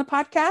happens on the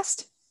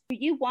podcast? Do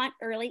you want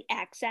early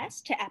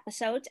access to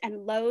episodes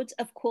and loads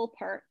of cool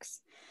perks?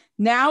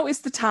 Now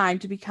is the time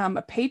to become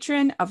a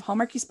patron of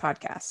Hallmarkies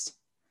podcast.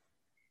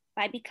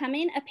 By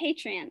becoming a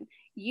patron,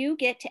 you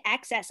get to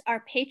access our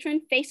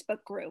patron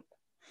Facebook group.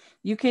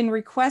 You can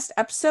request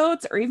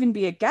episodes or even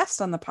be a guest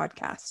on the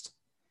podcast.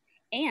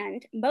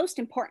 And most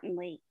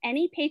importantly,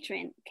 any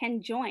patron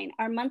can join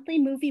our monthly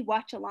movie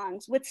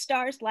watch-alongs with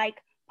stars like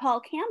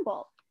Paul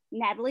Campbell,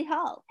 Natalie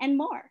Hall, and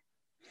more.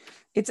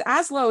 It's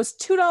as low as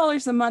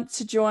 $2 a month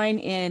to join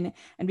in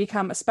and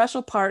become a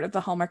special part of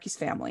the Hallmarkies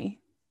family.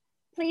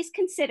 Please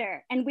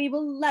consider, and we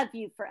will love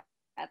you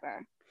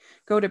forever.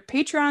 Go to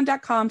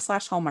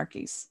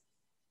patreon.com/Hallmarkies.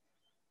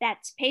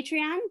 That's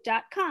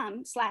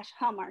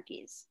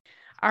patreon.com/Hallmarkies.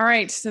 All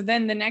right. So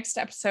then the next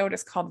episode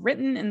is called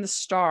Written in the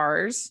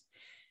Stars.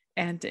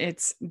 And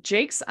it's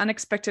Jake's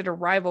unexpected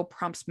arrival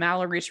prompts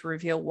Mallory to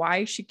reveal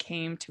why she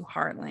came to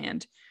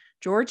Heartland.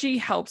 Georgie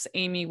helps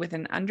Amy with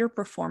an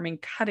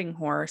underperforming cutting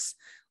horse.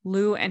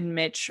 Lou and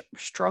Mitch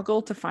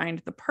struggle to find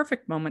the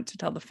perfect moment to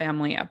tell the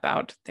family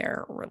about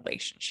their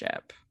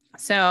relationship.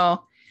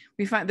 So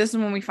this is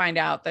when we find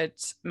out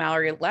that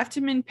Mallory left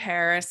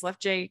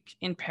Jake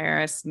in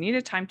Paris,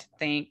 needed time to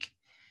think.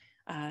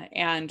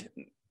 And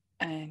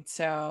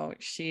so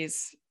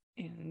she's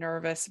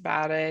nervous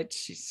about it.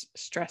 She's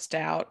stressed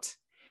out.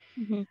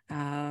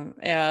 Yeah,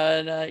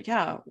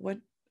 what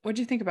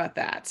do you think about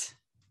that?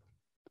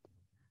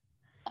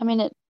 I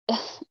mean,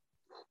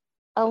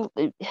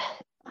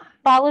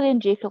 Valerie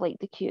and Jake are like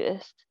the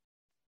cutest,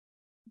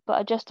 but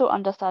I just don't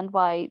understand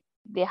why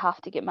they have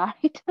to get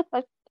married.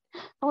 I'm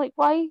like,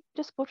 why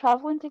just go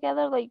traveling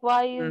together? Like,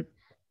 why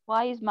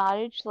is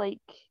marriage like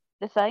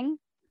the thing?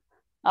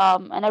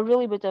 And I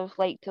really would have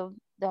liked to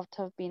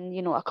have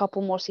been, a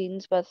couple more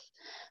scenes with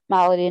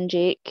Mallory and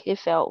Jake. It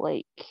felt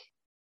like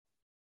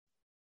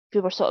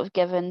we were sort of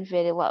given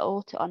very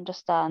little to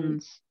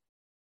understand Mm.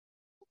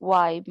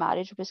 why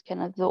marriage was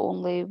kind of the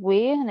only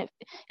way, and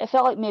it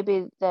felt like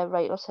maybe the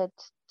writers had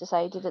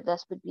decided that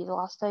this would be the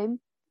last time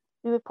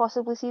we would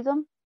possibly see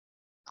them.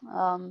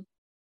 And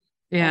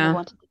they Yeah.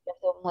 wanted to give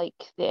them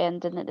like the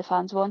ending that the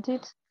fans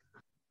wanted.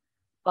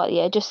 But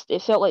yeah,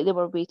 it felt like they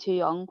were way too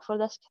young for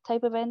this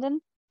type of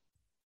ending.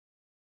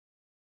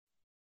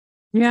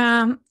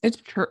 Yeah, it's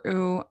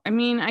true. I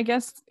mean, I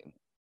guess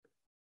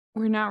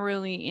we're not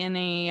really in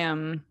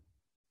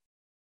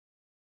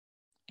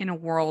a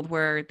world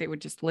where they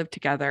would just live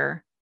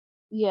together.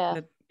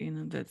 Yeah,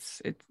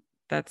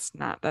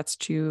 That that's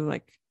too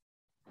like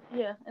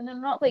yeah, and they're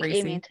not like Amy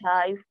racy. and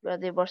Ty, where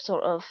they were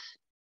sort of,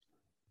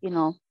 you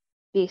know,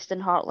 based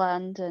in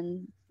Heartland,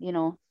 and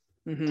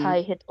Hmm.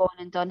 Ty had gone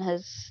and done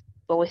his.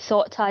 Well, we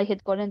thought Ty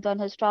had gone and done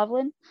his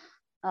traveling.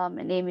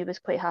 And Amy was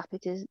quite happy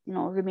to,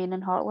 remain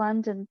in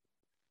Heartland, and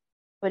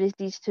whereas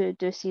these two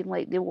do seem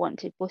like they want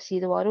to go see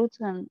the world,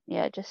 and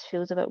yeah, it just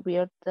feels a bit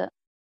weird that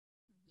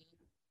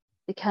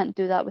they can't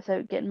do that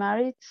without getting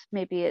married.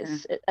 Maybe Yeah.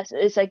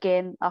 it's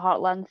again a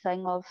Heartland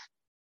thing of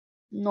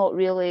not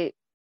really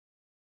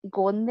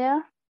going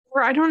there.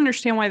 Or I don't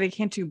understand why they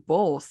can't do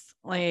both.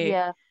 Like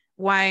Yeah,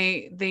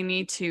 why they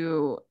need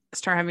to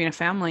start having a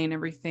family and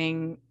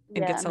everything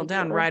and get yeah, settled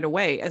down immediately. right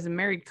away. As a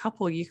married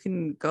couple, you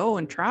can go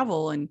and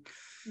travel and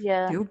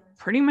Yeah, do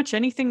pretty much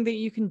anything that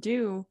you can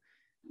do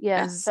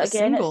yeah. as a But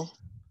again, single.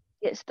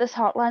 it's this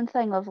Heartland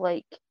thing of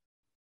like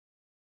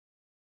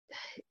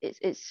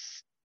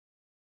it's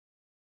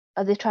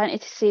are they trying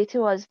to say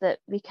to us that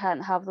we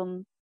can't have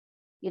them,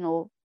 you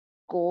know,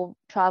 go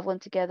traveling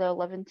together,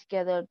 living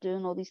together,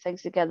 doing all these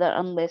things together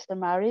unless they're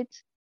married?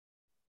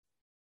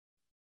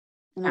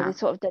 They Yeah.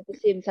 sort of did the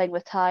same thing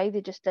with Ty.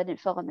 They just didn't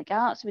fill in the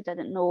gaps. We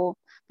didn't know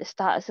the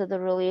status of the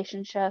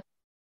relationship.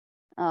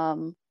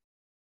 Um,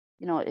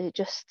 it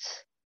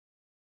just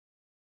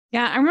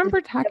Yeah, I they've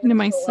remember talking given to us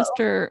my so little.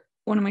 sister,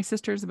 one of my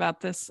sisters,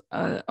 about this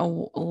a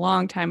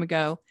long time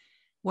ago,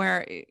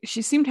 where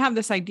she seemed to have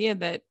this idea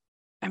that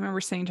I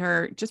remember saying to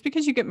her, just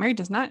because you get married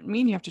does not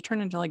mean you have to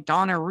turn into like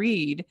Donna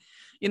Reed,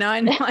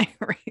 and like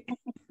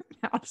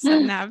all of a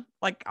sudden have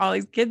like all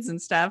these kids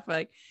and stuff.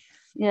 Like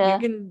you Yeah,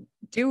 can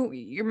do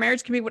your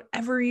marriage can be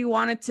whatever you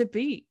want it to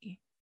be.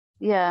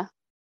 yeah,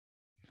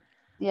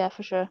 yeah,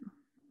 for sure.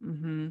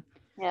 Hmm.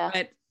 Yeah,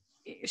 But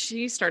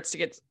she starts to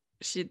get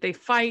they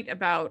fight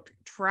about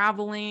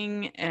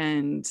traveling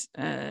and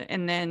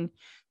then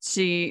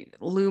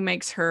Lou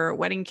makes her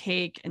wedding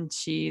cake and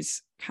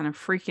she's kind of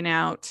freaking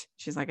out.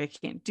 She's like, I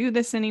can't do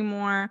this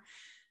anymore.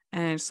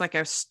 And it's like I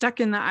was stuck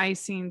in the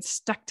icing,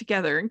 stuck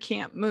together and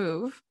can't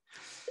move.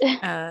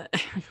 Uh,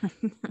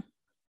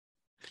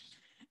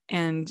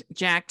 and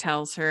Jack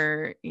tells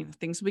her,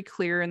 things will be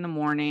clear in the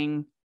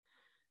morning.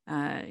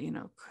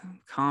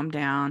 Calm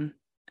down.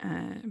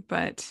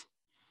 But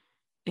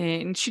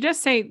And she does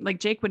say, like,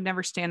 Jake would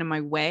never stand in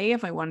my way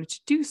if I wanted to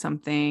do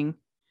something.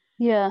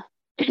 yeah,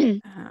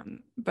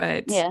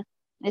 But yeah.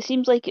 It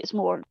seems like it's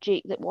more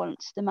Jake that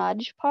wants the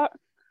marriage part.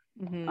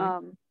 mhm.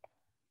 Um,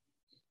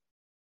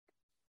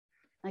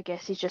 I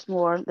guess he's just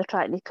more. They're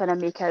trying to kind of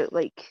make out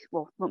like,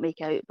 well, not make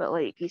out, but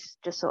like he's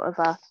just sort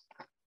of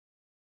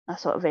a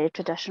sort of very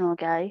traditional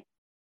guy.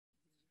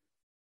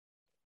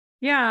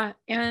 Yeah,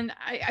 and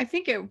I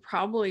think it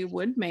probably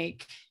would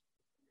make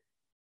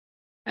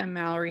a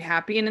Mallory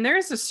happy. And then there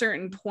is a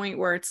certain point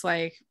where it's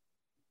like,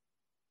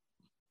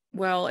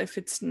 well, if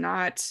it's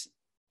not,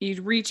 you'd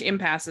reach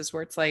impasses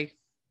where it's like,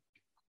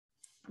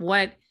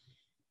 what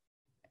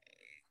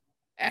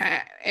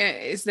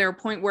is there a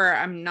point where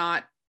I'm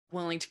not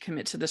willing to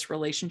commit to this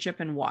relationship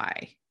and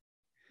why?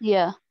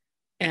 Yeah,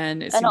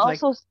 And it and it seems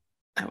like also,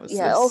 that was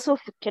yeah, it this. also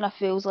kind of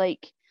feels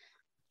like,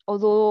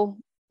 although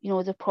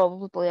they're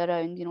probably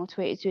around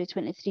 22,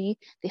 23,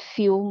 they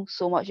feel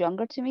so much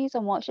younger to me as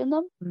I'm watching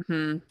them.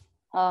 Hmm.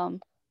 I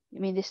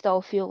mean, they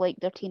still feel like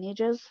they're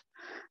teenagers.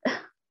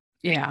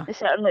 Yeah. They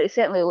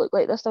certainly look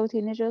like they're still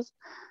teenagers.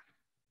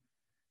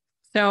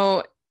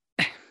 So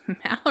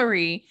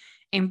Mallory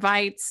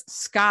invites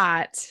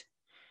Scott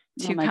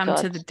Oh to my come God.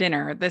 to the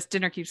dinner. This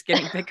dinner keeps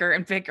getting bigger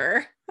and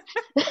bigger.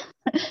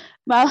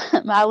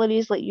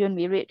 Mallory's like you and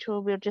me,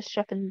 Rachel. We're just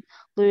shipping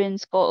Lou and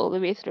Scott all the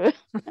way through.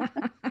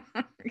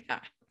 Yeah.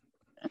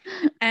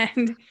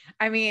 And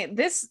I mean,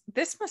 this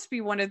must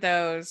be one of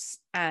those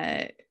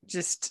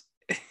just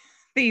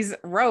these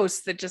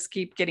roasts that just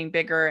keep getting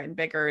bigger and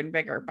bigger and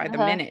bigger by the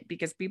Uh-huh. minute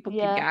because people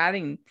keep Yeah,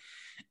 adding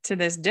to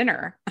this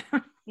dinner.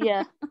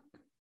 yeah,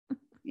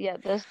 yeah.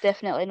 There's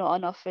definitely not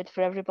enough food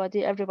for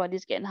everybody.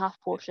 Everybody's getting half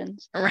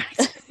portions.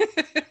 Right.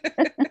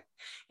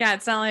 Yeah,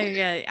 it's not like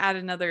add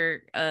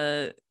another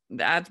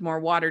adds more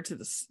water to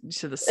the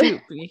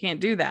soup. You can't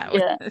do that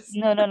with Yeah. this.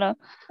 No, no, no.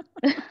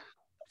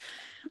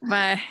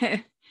 But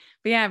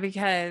yeah,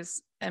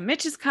 because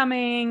Mitch is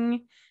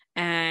coming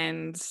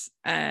and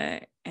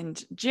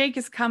and Jake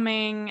is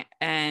coming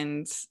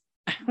and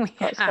we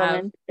Scott's have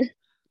coming.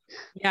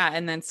 Yeah,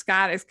 and then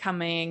Scott is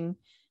coming.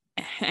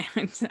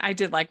 And I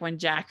did like when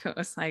Jack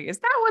was like, is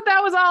that what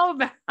that was all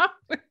about?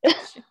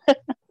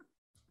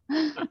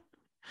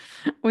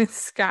 With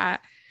Scott.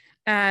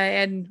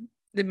 And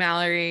the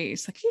Mallory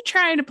is like, you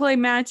trying to play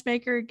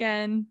matchmaker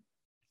again?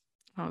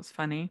 That was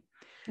funny.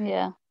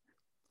 Yeah.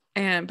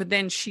 But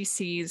then she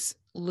sees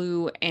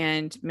Lou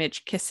and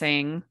Mitch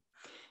kissing.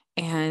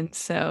 And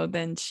so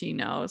then she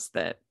knows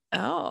that,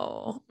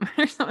 oh,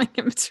 there's something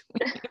in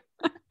between.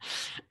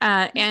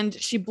 And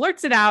she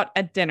blurts it out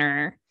at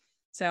dinner.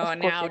 So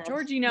now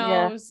Georgie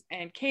knows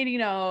and Katie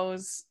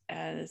knows,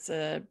 and it's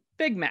a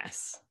big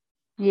mess.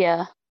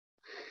 Yeah.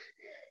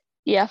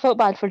 Yeah, I felt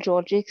bad for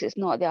Georgie because it's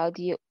not the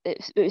ideal.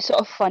 It was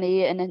sort of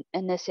funny in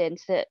the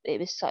sense that it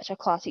was such a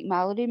classic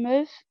Mallory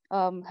move.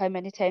 How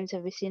many times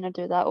have we seen her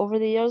do that over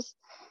the years?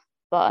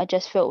 But I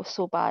just felt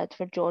so bad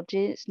for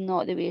Georgie. It's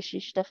not the way she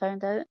should have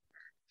found out.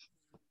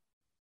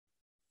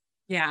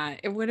 Yeah,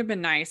 it would have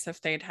been nice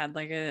if they'd had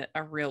like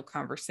a real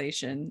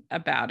conversation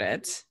about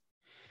it.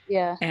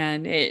 Yeah.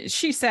 And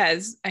she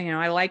says,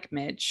 I like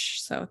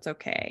Mitch, so it's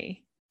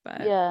okay.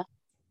 But yeah.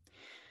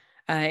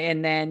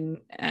 And then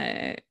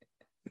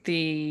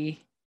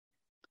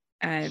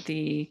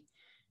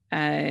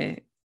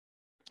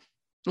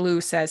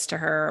Lou says to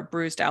her, a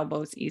bruised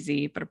elbow is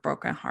easy, but a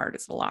broken heart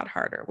is a lot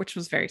harder, which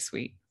was very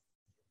sweet.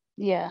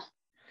 Yeah.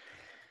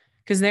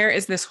 Because there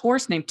is this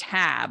horse named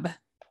Tab,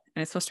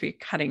 and it's supposed to be a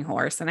cutting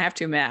horse. And I have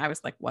to admit, I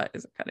was like, what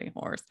is a cutting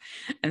horse?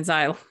 And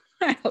so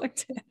I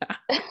looked it up.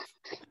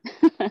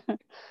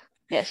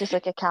 Yeah, it's just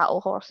like a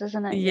cattle horse,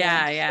 isn't it?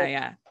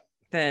 Yeah.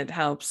 That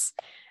helps.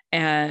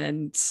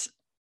 And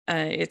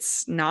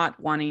it's not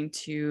wanting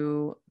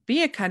to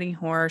be a cutting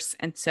horse.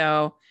 And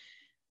so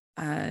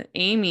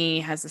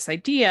Amy has this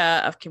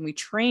idea of, can we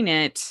train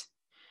it?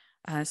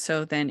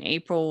 So then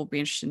April will be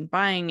interested in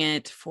buying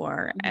it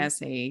for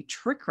as a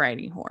trick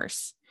riding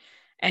horse.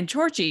 And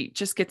Georgie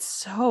just gets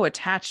so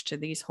attached to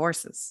these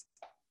horses.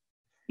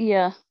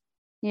 Yeah.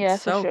 Yeah,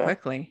 so for sure.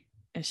 quickly.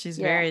 And she's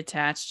very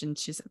attached, and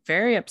she's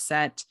very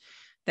upset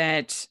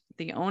that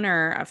the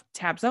owner of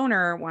Tab's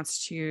owner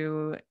wants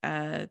to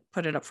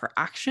put it up for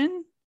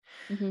auction.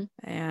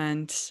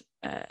 And so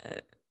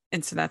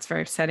that's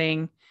very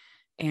upsetting.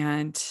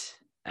 And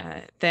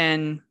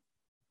then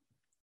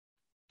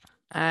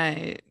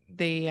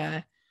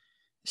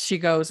she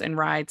goes and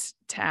rides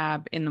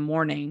Tab in the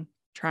morning,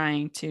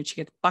 she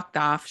gets bucked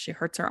off, she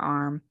hurts her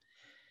arm,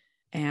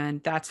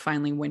 and that's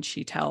finally when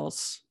she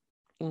tells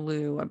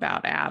Lou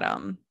about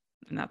Adam,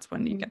 and that's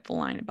when you get the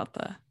line about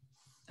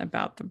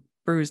the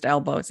bruised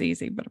elbow is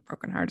easy, but a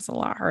broken heart is a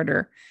lot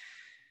harder.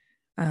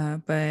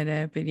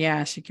 But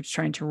yeah, she keeps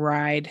trying to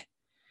ride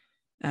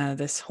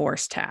this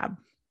horse Tab.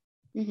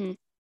 Yeah,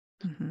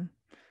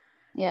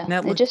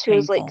 that it just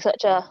painful. feels like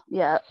such a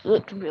it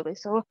looked really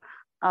so.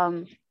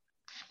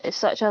 It's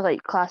such a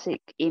like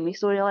classic Amy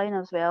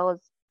storyline, as well as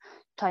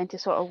trying to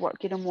sort of work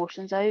your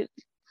emotions out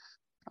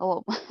a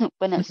lot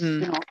when it's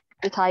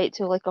to tie it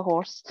to like a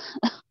horse.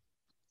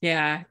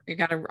 Yeah, you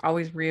got to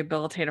always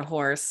rehabilitate a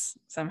horse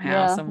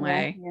somehow, some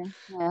way.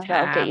 Yeah.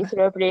 That'll get you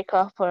through a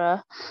breakup or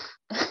a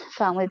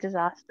family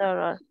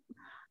disaster,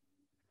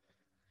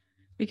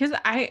 because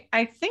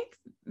I think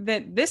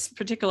that this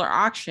particular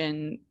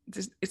auction,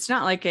 it's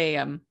not like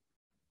a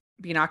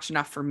being auctioned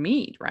off for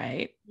meat,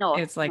 right? No,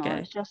 it's like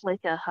it's just like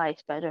a high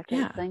spider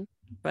type thing.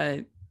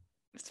 But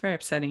it's very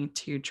upsetting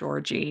to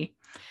Georgie.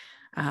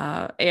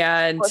 And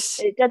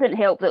it didn't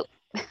help that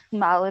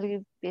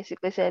Mallory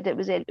basically said it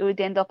would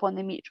end up on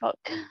the meat truck.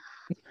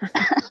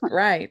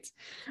 Right.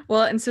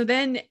 Well, and so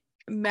then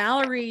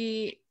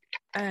Mallory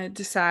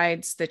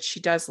decides that she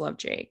does love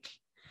Jake.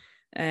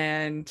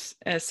 And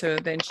so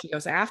then she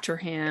goes after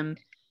him,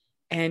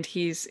 and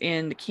he's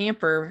in the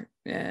camper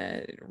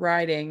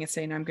riding and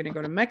saying, I'm going to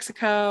go to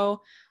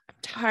Mexico. I'm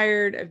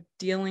tired of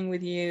dealing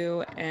with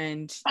you.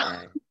 And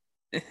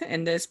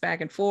this back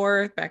and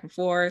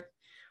forth,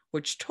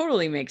 which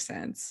totally makes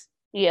sense.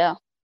 Yeah.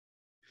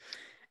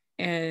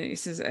 And he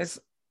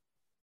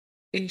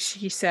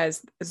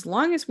says, as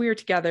long as we are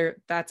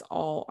together, that's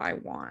all I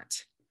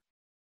want.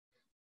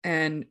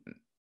 And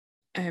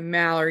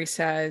Mallory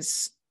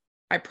says,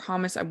 I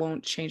promise I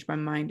won't change my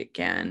mind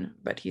again.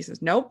 But he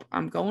says, nope,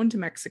 I'm going to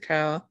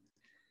Mexico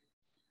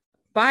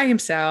by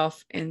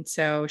himself. And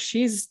so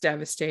she's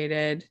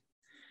devastated.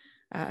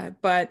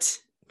 But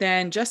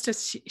then just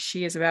as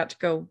she is about to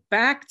go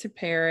back to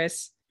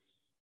Paris,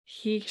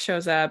 he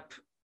shows up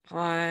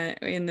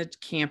in the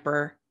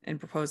camper and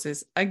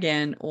proposes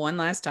again, one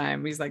last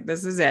time. He's like,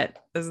 this is it.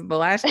 This is the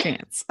last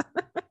chance.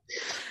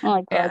 Oh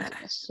my God.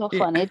 It's so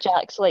funny.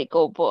 Jack's like,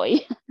 oh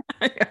boy.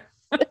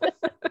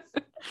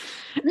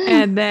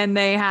 And then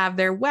they have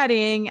their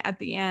wedding at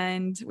the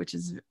end, which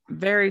is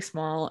very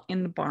small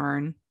in the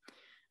barn,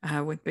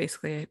 with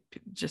basically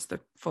just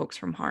the folks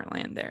from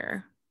Heartland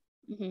there.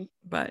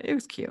 But it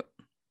was cute.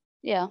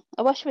 Yeah,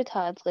 I wish we'd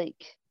had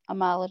like a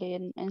Mallory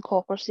and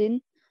Copper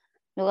scene.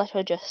 We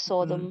literally just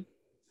saw them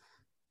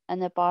in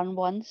the barn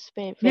once,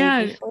 very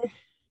briefly.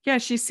 Yeah,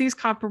 she sees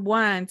Copper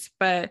once,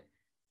 but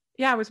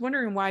Yeah, I was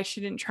wondering why she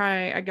didn't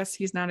try. I guess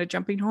he's not a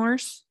jumping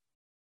horse.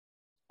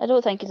 I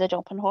don't think he's a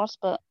jumping horse,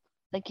 but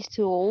I think he's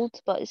too old,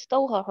 but it's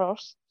still her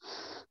horse.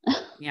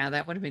 Yeah,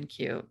 that would have been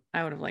cute.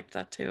 I would have liked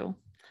that too.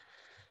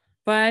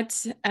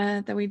 But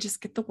then we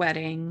just get the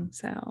wedding.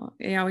 So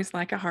I always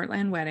like a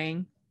Heartland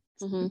wedding.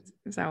 Hmm.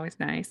 It's always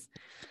nice.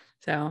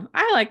 So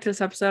I liked this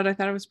episode. I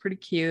thought it was pretty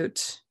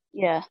cute.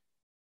 Yeah.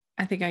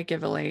 I think I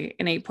give it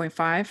an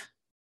 8.5.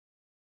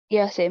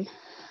 Yeah, same.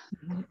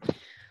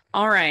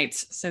 All right.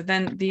 So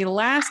then the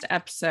last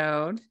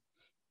episode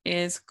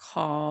is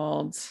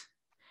called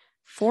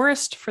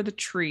Forest for the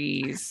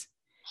Trees.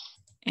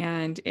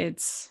 And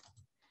it's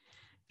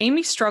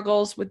Amy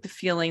struggles with the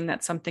feeling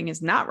that something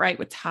is not right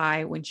with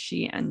Ty when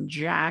she and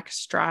Jack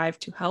strive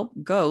to help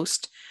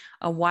Ghost,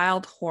 a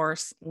wild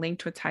horse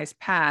linked with Ty's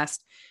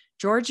past.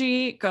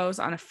 Georgie goes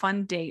on a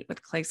fun date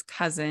with Clay's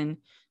cousin.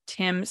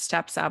 Tim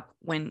steps up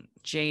when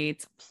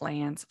Jade's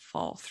plans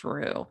fall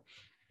through.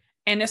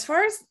 And as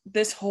far as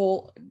this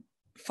whole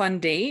fun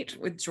date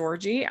with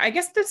Georgie, I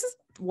guess this is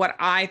what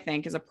I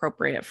think is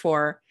appropriate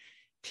for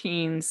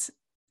teens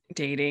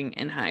dating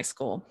in high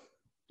school.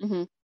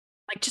 Hmm.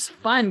 Like just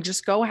fun,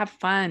 just go have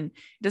fun.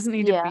 It doesn't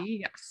need to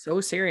be so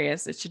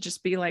serious. It should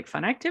just be like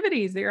fun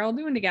activities that you're all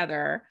doing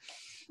together.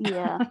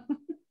 Yeah.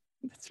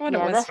 That's what it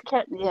was.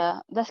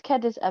 This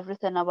kid is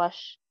everything I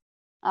wish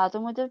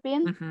Adam would have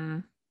been. Mm-hmm.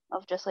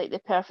 Of just like the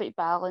perfect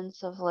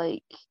balance of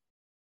like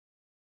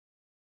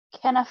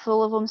kind of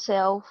full of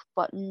himself,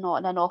 but not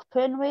in an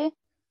off-putting way.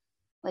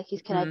 Like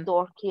he's kind of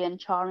dorky and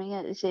charming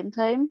at the same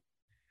time.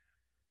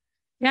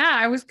 Yeah,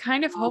 I was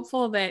kind of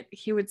hopeful that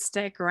he would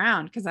stick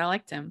around because I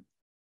liked him.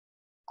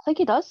 I think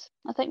he does.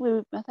 I think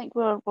we're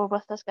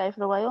with this guy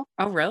for a while.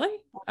 Oh, really?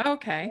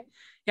 Okay.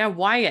 Yeah,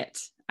 Wyatt.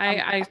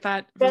 I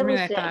thought for a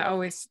minute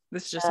this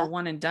is just a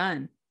one and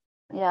done.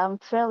 Yeah, I'm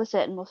fairly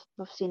certain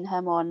we've seen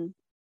him on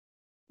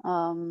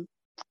the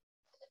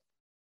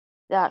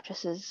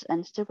actress's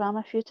Instagram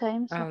a few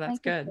times. Oh, that's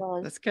good.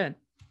 That's good.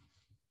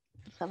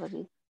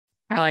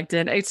 I liked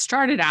it. It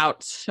started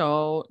out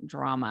so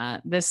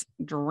drama. This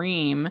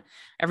dream,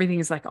 everything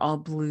is like all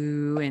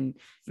blue and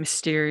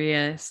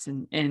mysterious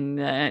and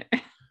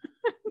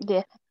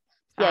yeah.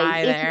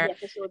 Hi there.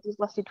 Episodes is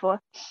listed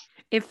for.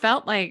 It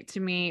felt like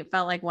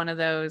one of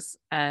those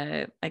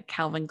like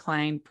Calvin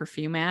Klein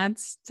perfume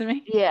ads to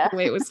me. Yeah. The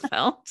way it was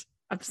felt.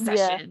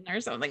 Obsession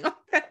or something like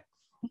that.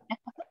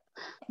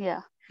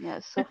 Yeah. Yeah,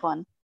 it's so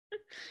fun.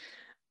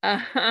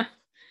 I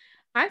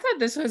thought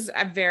this was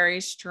a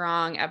very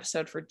strong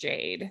episode for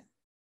Jade.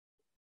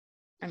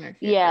 I don't know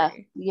if you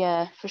agree.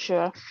 Yeah, for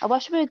sure. I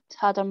wish we'd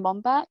had her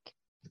mum back.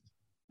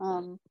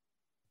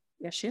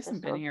 Yeah, she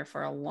hasn't been here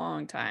for a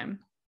long time.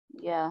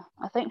 Yeah,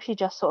 I think she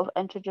just sort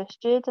of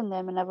introduced Jade, and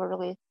then we never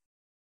really.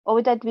 Oh,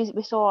 we did.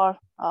 We saw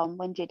her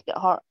when Jade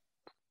got hurt.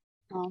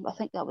 I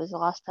think that was the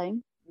last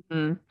time.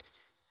 Mm-hmm.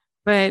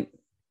 But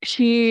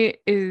she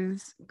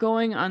is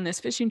going on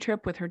this fishing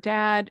trip with her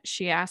dad.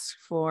 She asks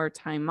for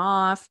time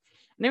off.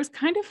 And it was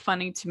kind of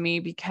funny to me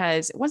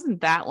because it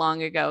wasn't that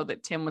long ago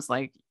that Tim was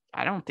like,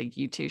 I don't think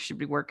you two should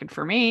be working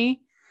for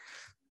me.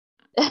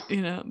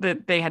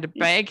 That they had to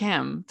beg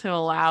him to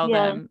allow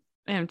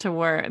them to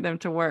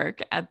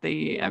work at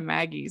the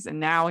Maggie's. And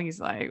now he's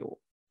like,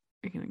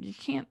 you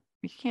can't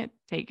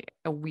take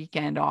a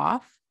weekend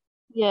off.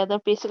 Yeah, they're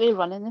basically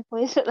running the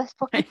place at this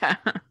point. Yeah.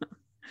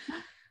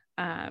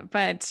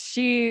 But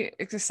she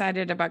is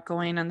excited about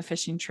going on the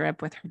fishing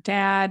trip with her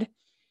dad.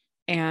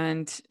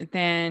 And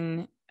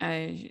then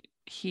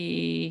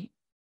he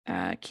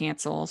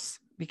cancels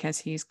because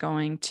he's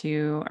going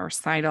to a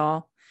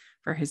recital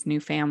for his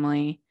new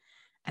family.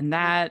 And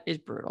that is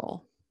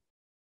brutal.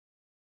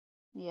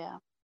 Yeah.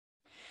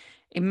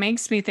 It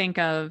makes me think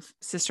of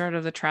Sisterhood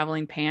of the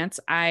Traveling Pants.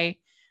 I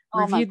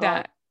reviewed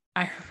that.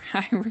 I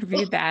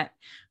reviewed that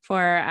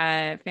for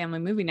a family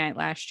movie night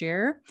last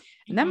year.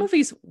 And that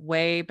movie's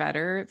way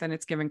better than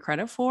it's given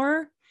credit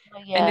for.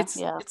 Yeah, and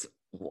it's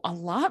a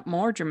lot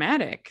more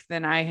dramatic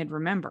than I had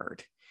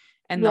remembered.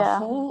 And the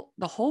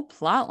whole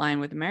plot line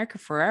with America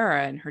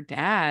Ferrera and her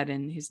dad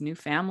and his new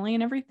family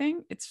and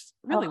everything, it's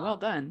really well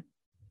done.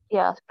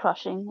 Yeah, it's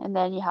crushing. And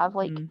then you have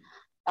like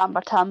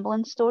Amber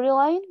Tamblin's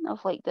storyline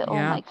of like oh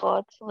my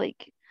god,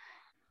 like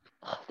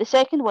the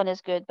second one is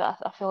good, but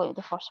I feel like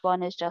the first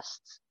one is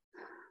just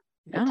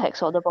it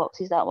ticks all the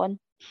boxes, that one.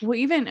 Well,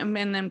 even and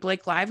then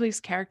Blake Lively's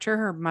character,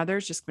 her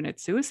mother's just committed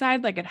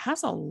suicide. Like it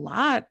has a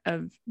lot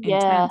of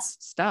intense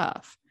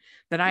stuff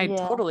that I had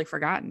totally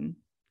forgotten.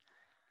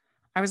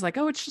 I was like,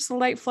 oh, it's just a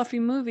light, fluffy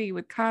movie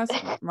with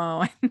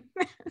Cosmo.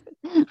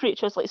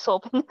 Rachel's like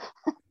sobbing.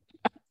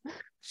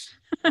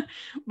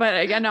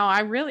 But again, no,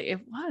 I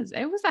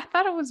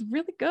thought it was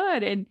really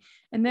good. And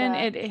then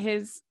at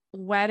his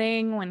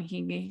wedding, when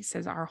he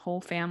says our whole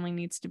family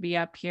needs to be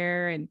up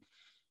here,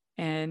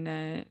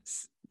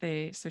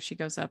 so she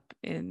goes up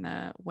in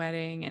the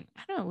wedding, and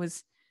I don't know,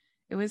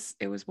 it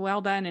was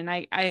well done. And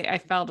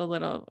I felt a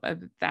little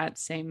of that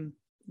same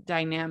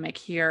dynamic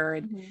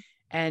here.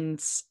 And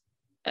it's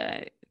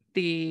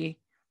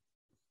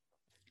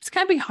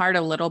kind of be hard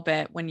a little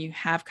bit when you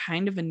have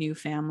kind of a new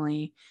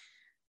family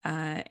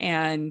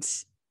and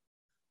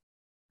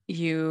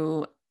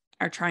you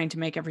are trying to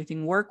make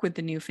everything work with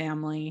the new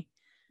family,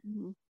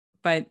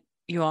 but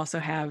you also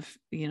have,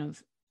 the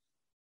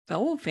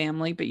old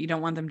family, but you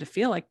don't want them to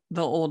feel like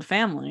the old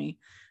family.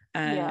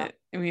 I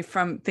mean,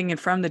 from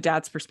the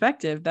dad's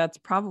perspective, that's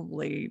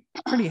probably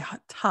pretty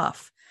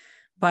tough.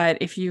 But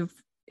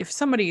if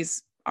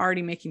somebody's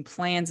already making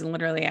plans and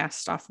literally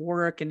asked off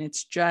work and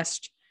it's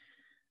just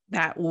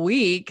that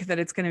week that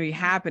it's going to be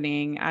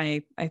happening,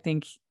 I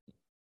think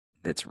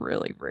that's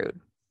really rude.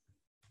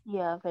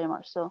 Yeah, very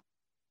much so.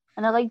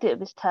 And I liked it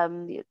was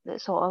Tim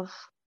that sort of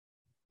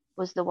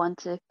was the one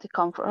to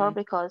comfort her,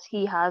 because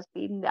he has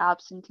been the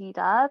absentee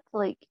dad.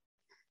 Like,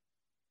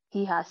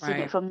 he has seen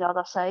it from the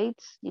other side,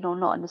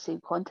 not in the same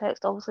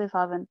context, obviously, of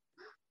having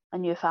a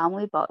new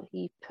family, but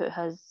he put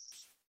his,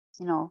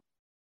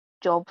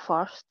 job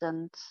first,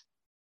 and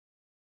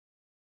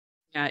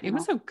it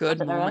was a good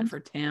moment for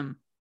Tim.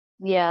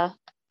 Yeah,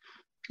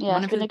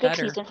 One it's been a good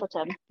season for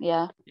Tim.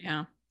 Yeah.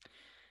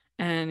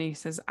 And he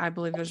says, I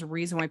believe there's a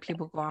reason why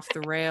people go off the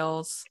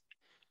rails.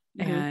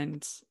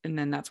 And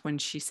then that's when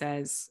she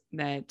says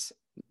that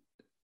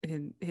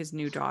his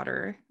new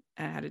daughter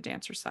had a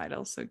dance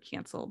recital, so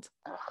canceled.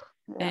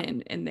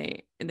 And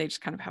they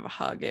just kind of have a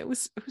hug. It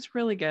was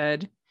really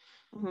good.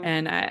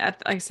 And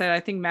I said, I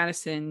think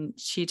Madison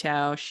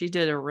Chitow, she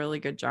did a really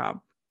good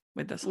job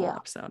with this whole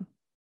episode.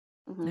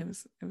 It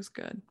was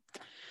good.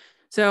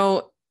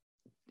 So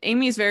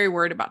Amy is very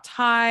worried about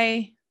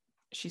Ty.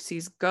 She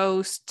sees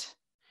Ghost,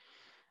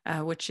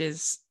 which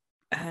is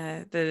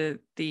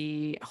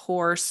the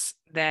horse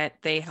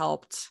that they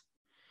helped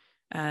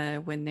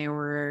when they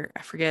were,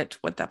 I forget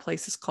what that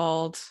place is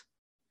called,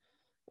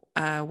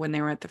 when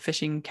they were at the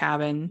fishing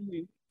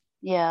cabin.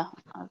 Yeah,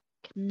 I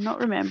cannot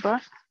remember.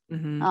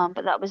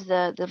 But that was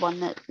the one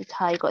that the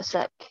Ty got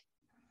sick,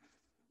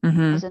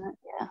 wasn't it?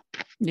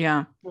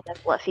 Yeah. With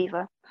that blood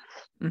fever.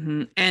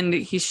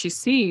 And she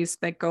sees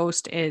that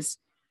Ghost is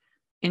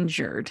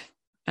injured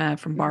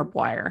from barbed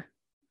wire.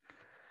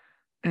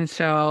 And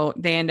so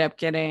they end up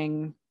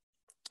getting,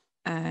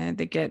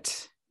 they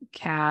get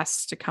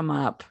Cass to come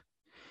up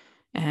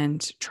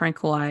and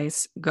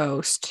tranquilize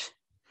Ghost.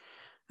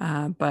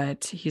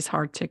 But he's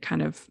hard to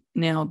kind of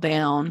nail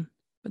down,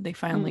 but they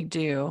finally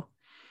do.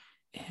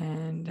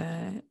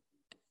 And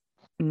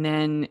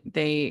then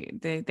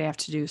they have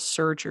to do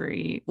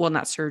surgery. Well,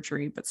 not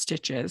surgery, but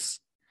stitches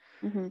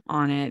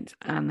on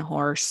the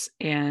horse.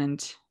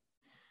 And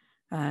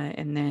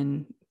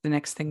then the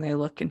next thing they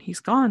look and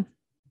he's gone.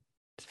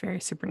 It's very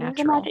supernatural.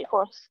 It's a magic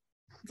horse.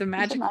 It's a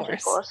magic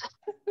horse.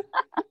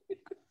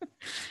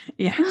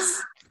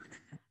 Yes.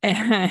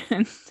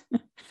 And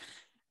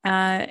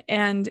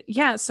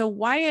so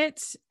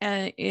Wyatt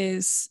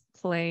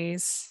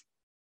plays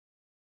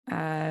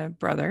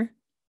brother,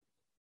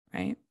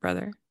 right?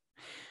 Brother.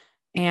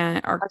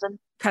 And our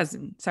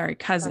cousin.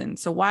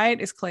 So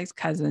Wyatt is Clay's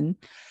cousin,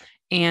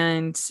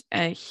 and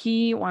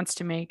he wants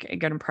to make a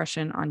good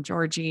impression on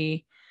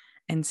Georgie.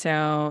 And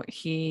so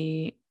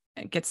he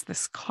gets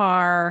this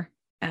car.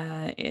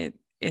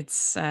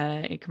 It's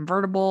a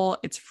convertible.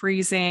 It's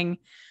freezing,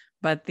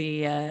 but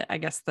I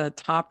guess the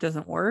top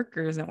doesn't work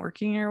or isn't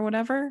working or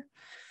whatever.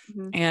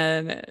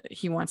 And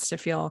he wants to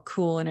feel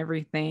cool and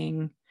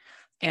everything.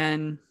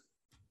 And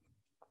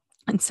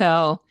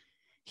so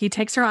he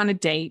takes her on a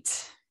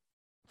date.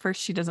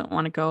 First, she doesn't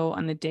want to go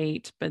on the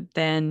date, but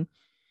then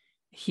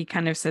he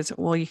kind of says,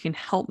 well, you can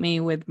help me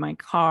with my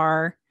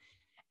car.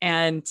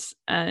 And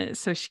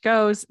so she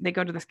goes, they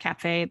go to this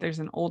cafe. There's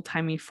an old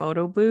timey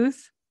photo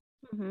booth.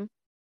 And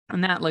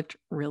that looked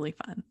really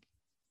fun.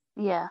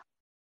 Yeah,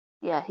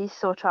 he's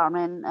so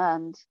charming.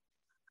 And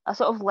I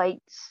sort of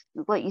liked,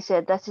 like you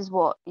said, this is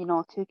what,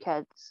 two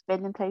kids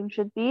spending time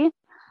should be.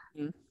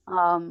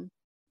 And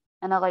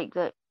I like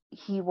that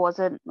he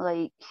wasn't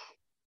like,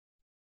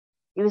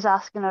 he was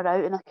asking her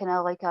out in a kind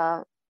of like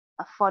a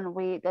fun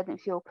way. It didn't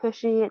feel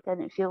pushy. It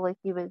didn't feel like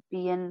he was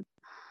being,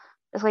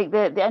 it's like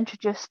they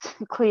introduced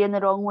Clay in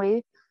the wrong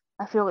way.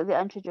 I feel like they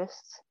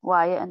introduced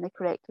Wyatt in the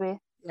correct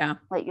way. Yeah.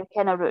 Like, you're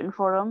kind of rooting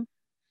for him,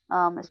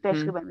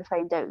 especially when we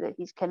find out that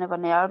he's kind of a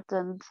nerd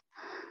and,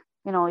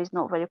 he's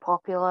not very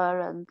popular,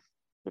 and,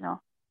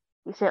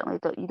 you certainly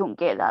don't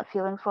get that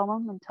feeling from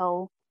him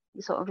until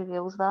he sort of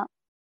reveals that.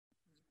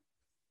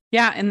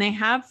 Yeah, and they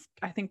have,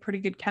 I think, pretty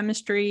good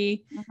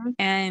chemistry.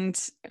 And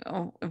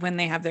when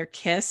they have their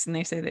kiss, and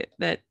they say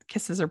that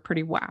kisses are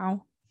pretty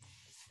wow.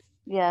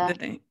 Yeah.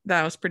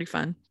 That was pretty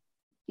fun.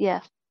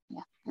 Yeah.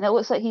 And it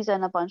looks like he's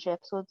in a bunch of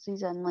episodes.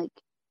 He's in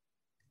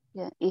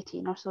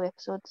 18 or so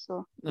episodes.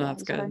 So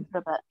that's good. For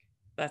a bit.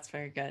 That's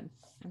very good.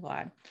 I'm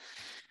glad.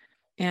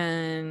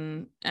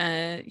 And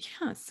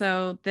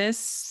so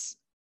this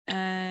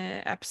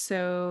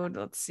episode,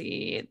 let's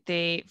see,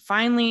 they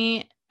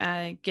finally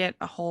get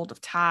a hold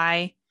of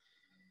Ty,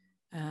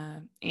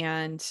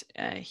 and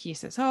he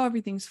says, oh,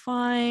 everything's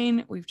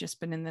fine, we've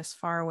just been in this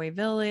faraway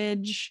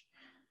village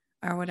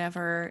or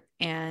whatever.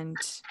 And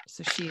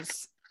so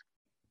she's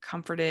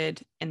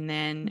comforted, and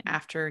then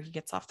after he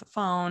gets off the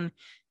phone,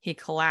 he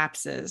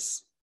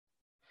collapses.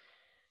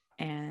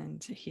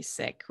 and he's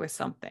sick with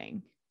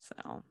something.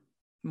 So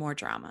more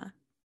drama.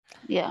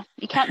 Yeah,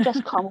 you can't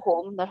just come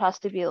home. There has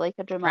to be like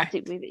a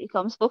dramatic way that he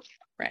comes home.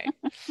 Right.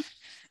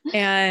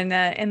 And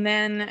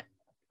then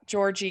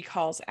Georgie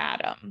calls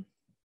Adam.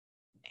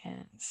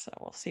 And so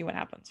we'll see what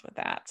happens with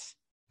that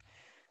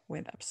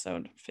with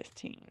episode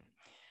 15.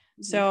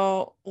 Mm-hmm.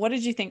 So what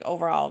did you think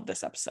overall of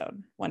this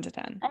episode, 1 to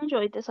 10? I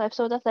enjoyed this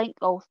episode. I think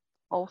all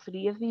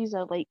 3 of these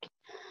are like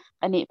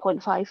an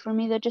 8.5 for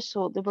me. They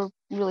were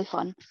really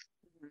fun.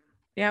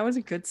 Yeah, it was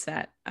a good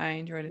set. I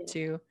enjoyed it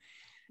too.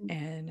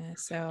 And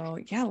so,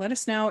 yeah, let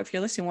us know if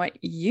you're listening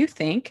what you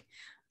think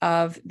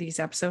of these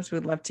episodes.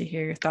 We'd love to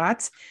hear your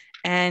thoughts.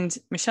 And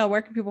Michelle,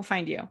 where can people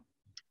find you?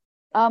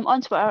 On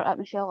Twitter at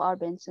Michelle R.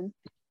 Benson.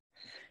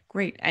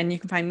 Great. And you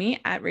can find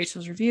me at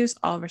Rachel's Reviews,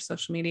 all of our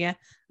social media,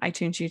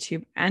 iTunes,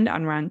 YouTube, and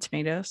on Rotten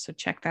Tomatoes. So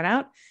check that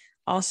out.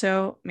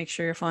 Also, make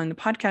sure you're following the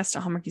podcast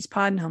at Hallmarkies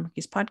Pod and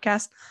Hallmarkies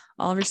Podcast,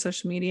 all of our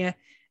social media.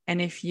 And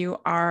if you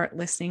are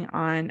listening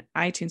on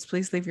iTunes,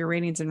 please leave your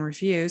ratings and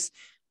reviews.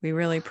 We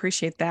really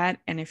appreciate that.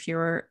 And if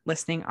you're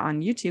listening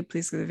on YouTube,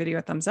 please give the video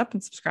a thumbs up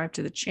and subscribe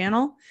to the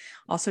channel.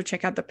 Also,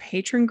 check out the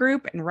Patreon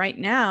group. And right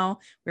now,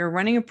 we're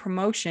running a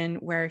promotion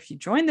where if you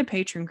join the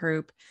Patreon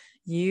group,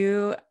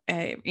 you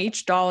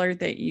each dollar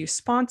that you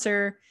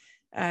sponsor,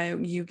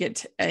 you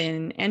get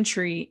an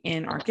entry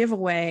in our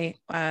giveaway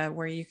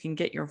where you can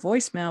get your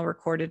voicemail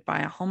recorded by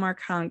a Hallmark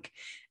hunk.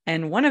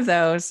 And one of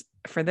those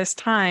for this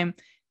time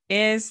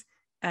is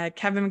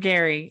Kevin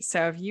McGarry.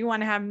 So if you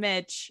want to have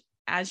Mitch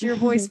as your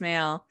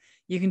voicemail,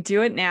 you can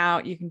do it now.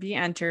 You can be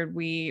entered.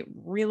 We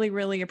really,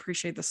 really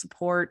appreciate the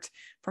support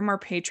from our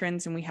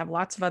patrons, and we have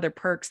lots of other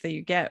perks that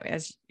you get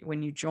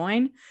when you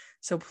join.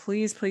 So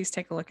please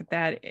take a look at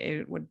that.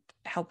 It would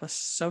help us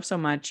so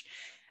much.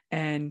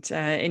 And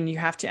you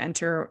have to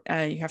enter.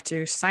 You have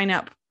to sign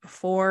up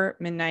before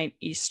midnight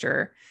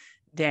Easter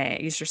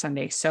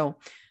Sunday. So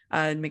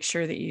make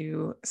sure that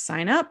you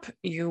sign up.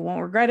 You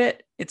won't regret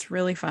it. It's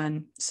really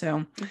fun.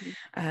 So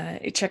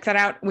check that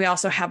out. We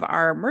also have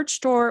our merch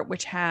store,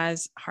 which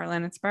has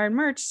Heartland inspired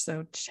merch.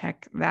 So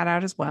check that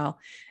out as well.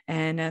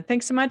 And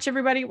thanks so much,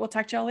 everybody. We'll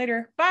talk to y'all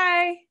later.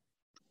 Bye.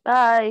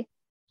 Bye.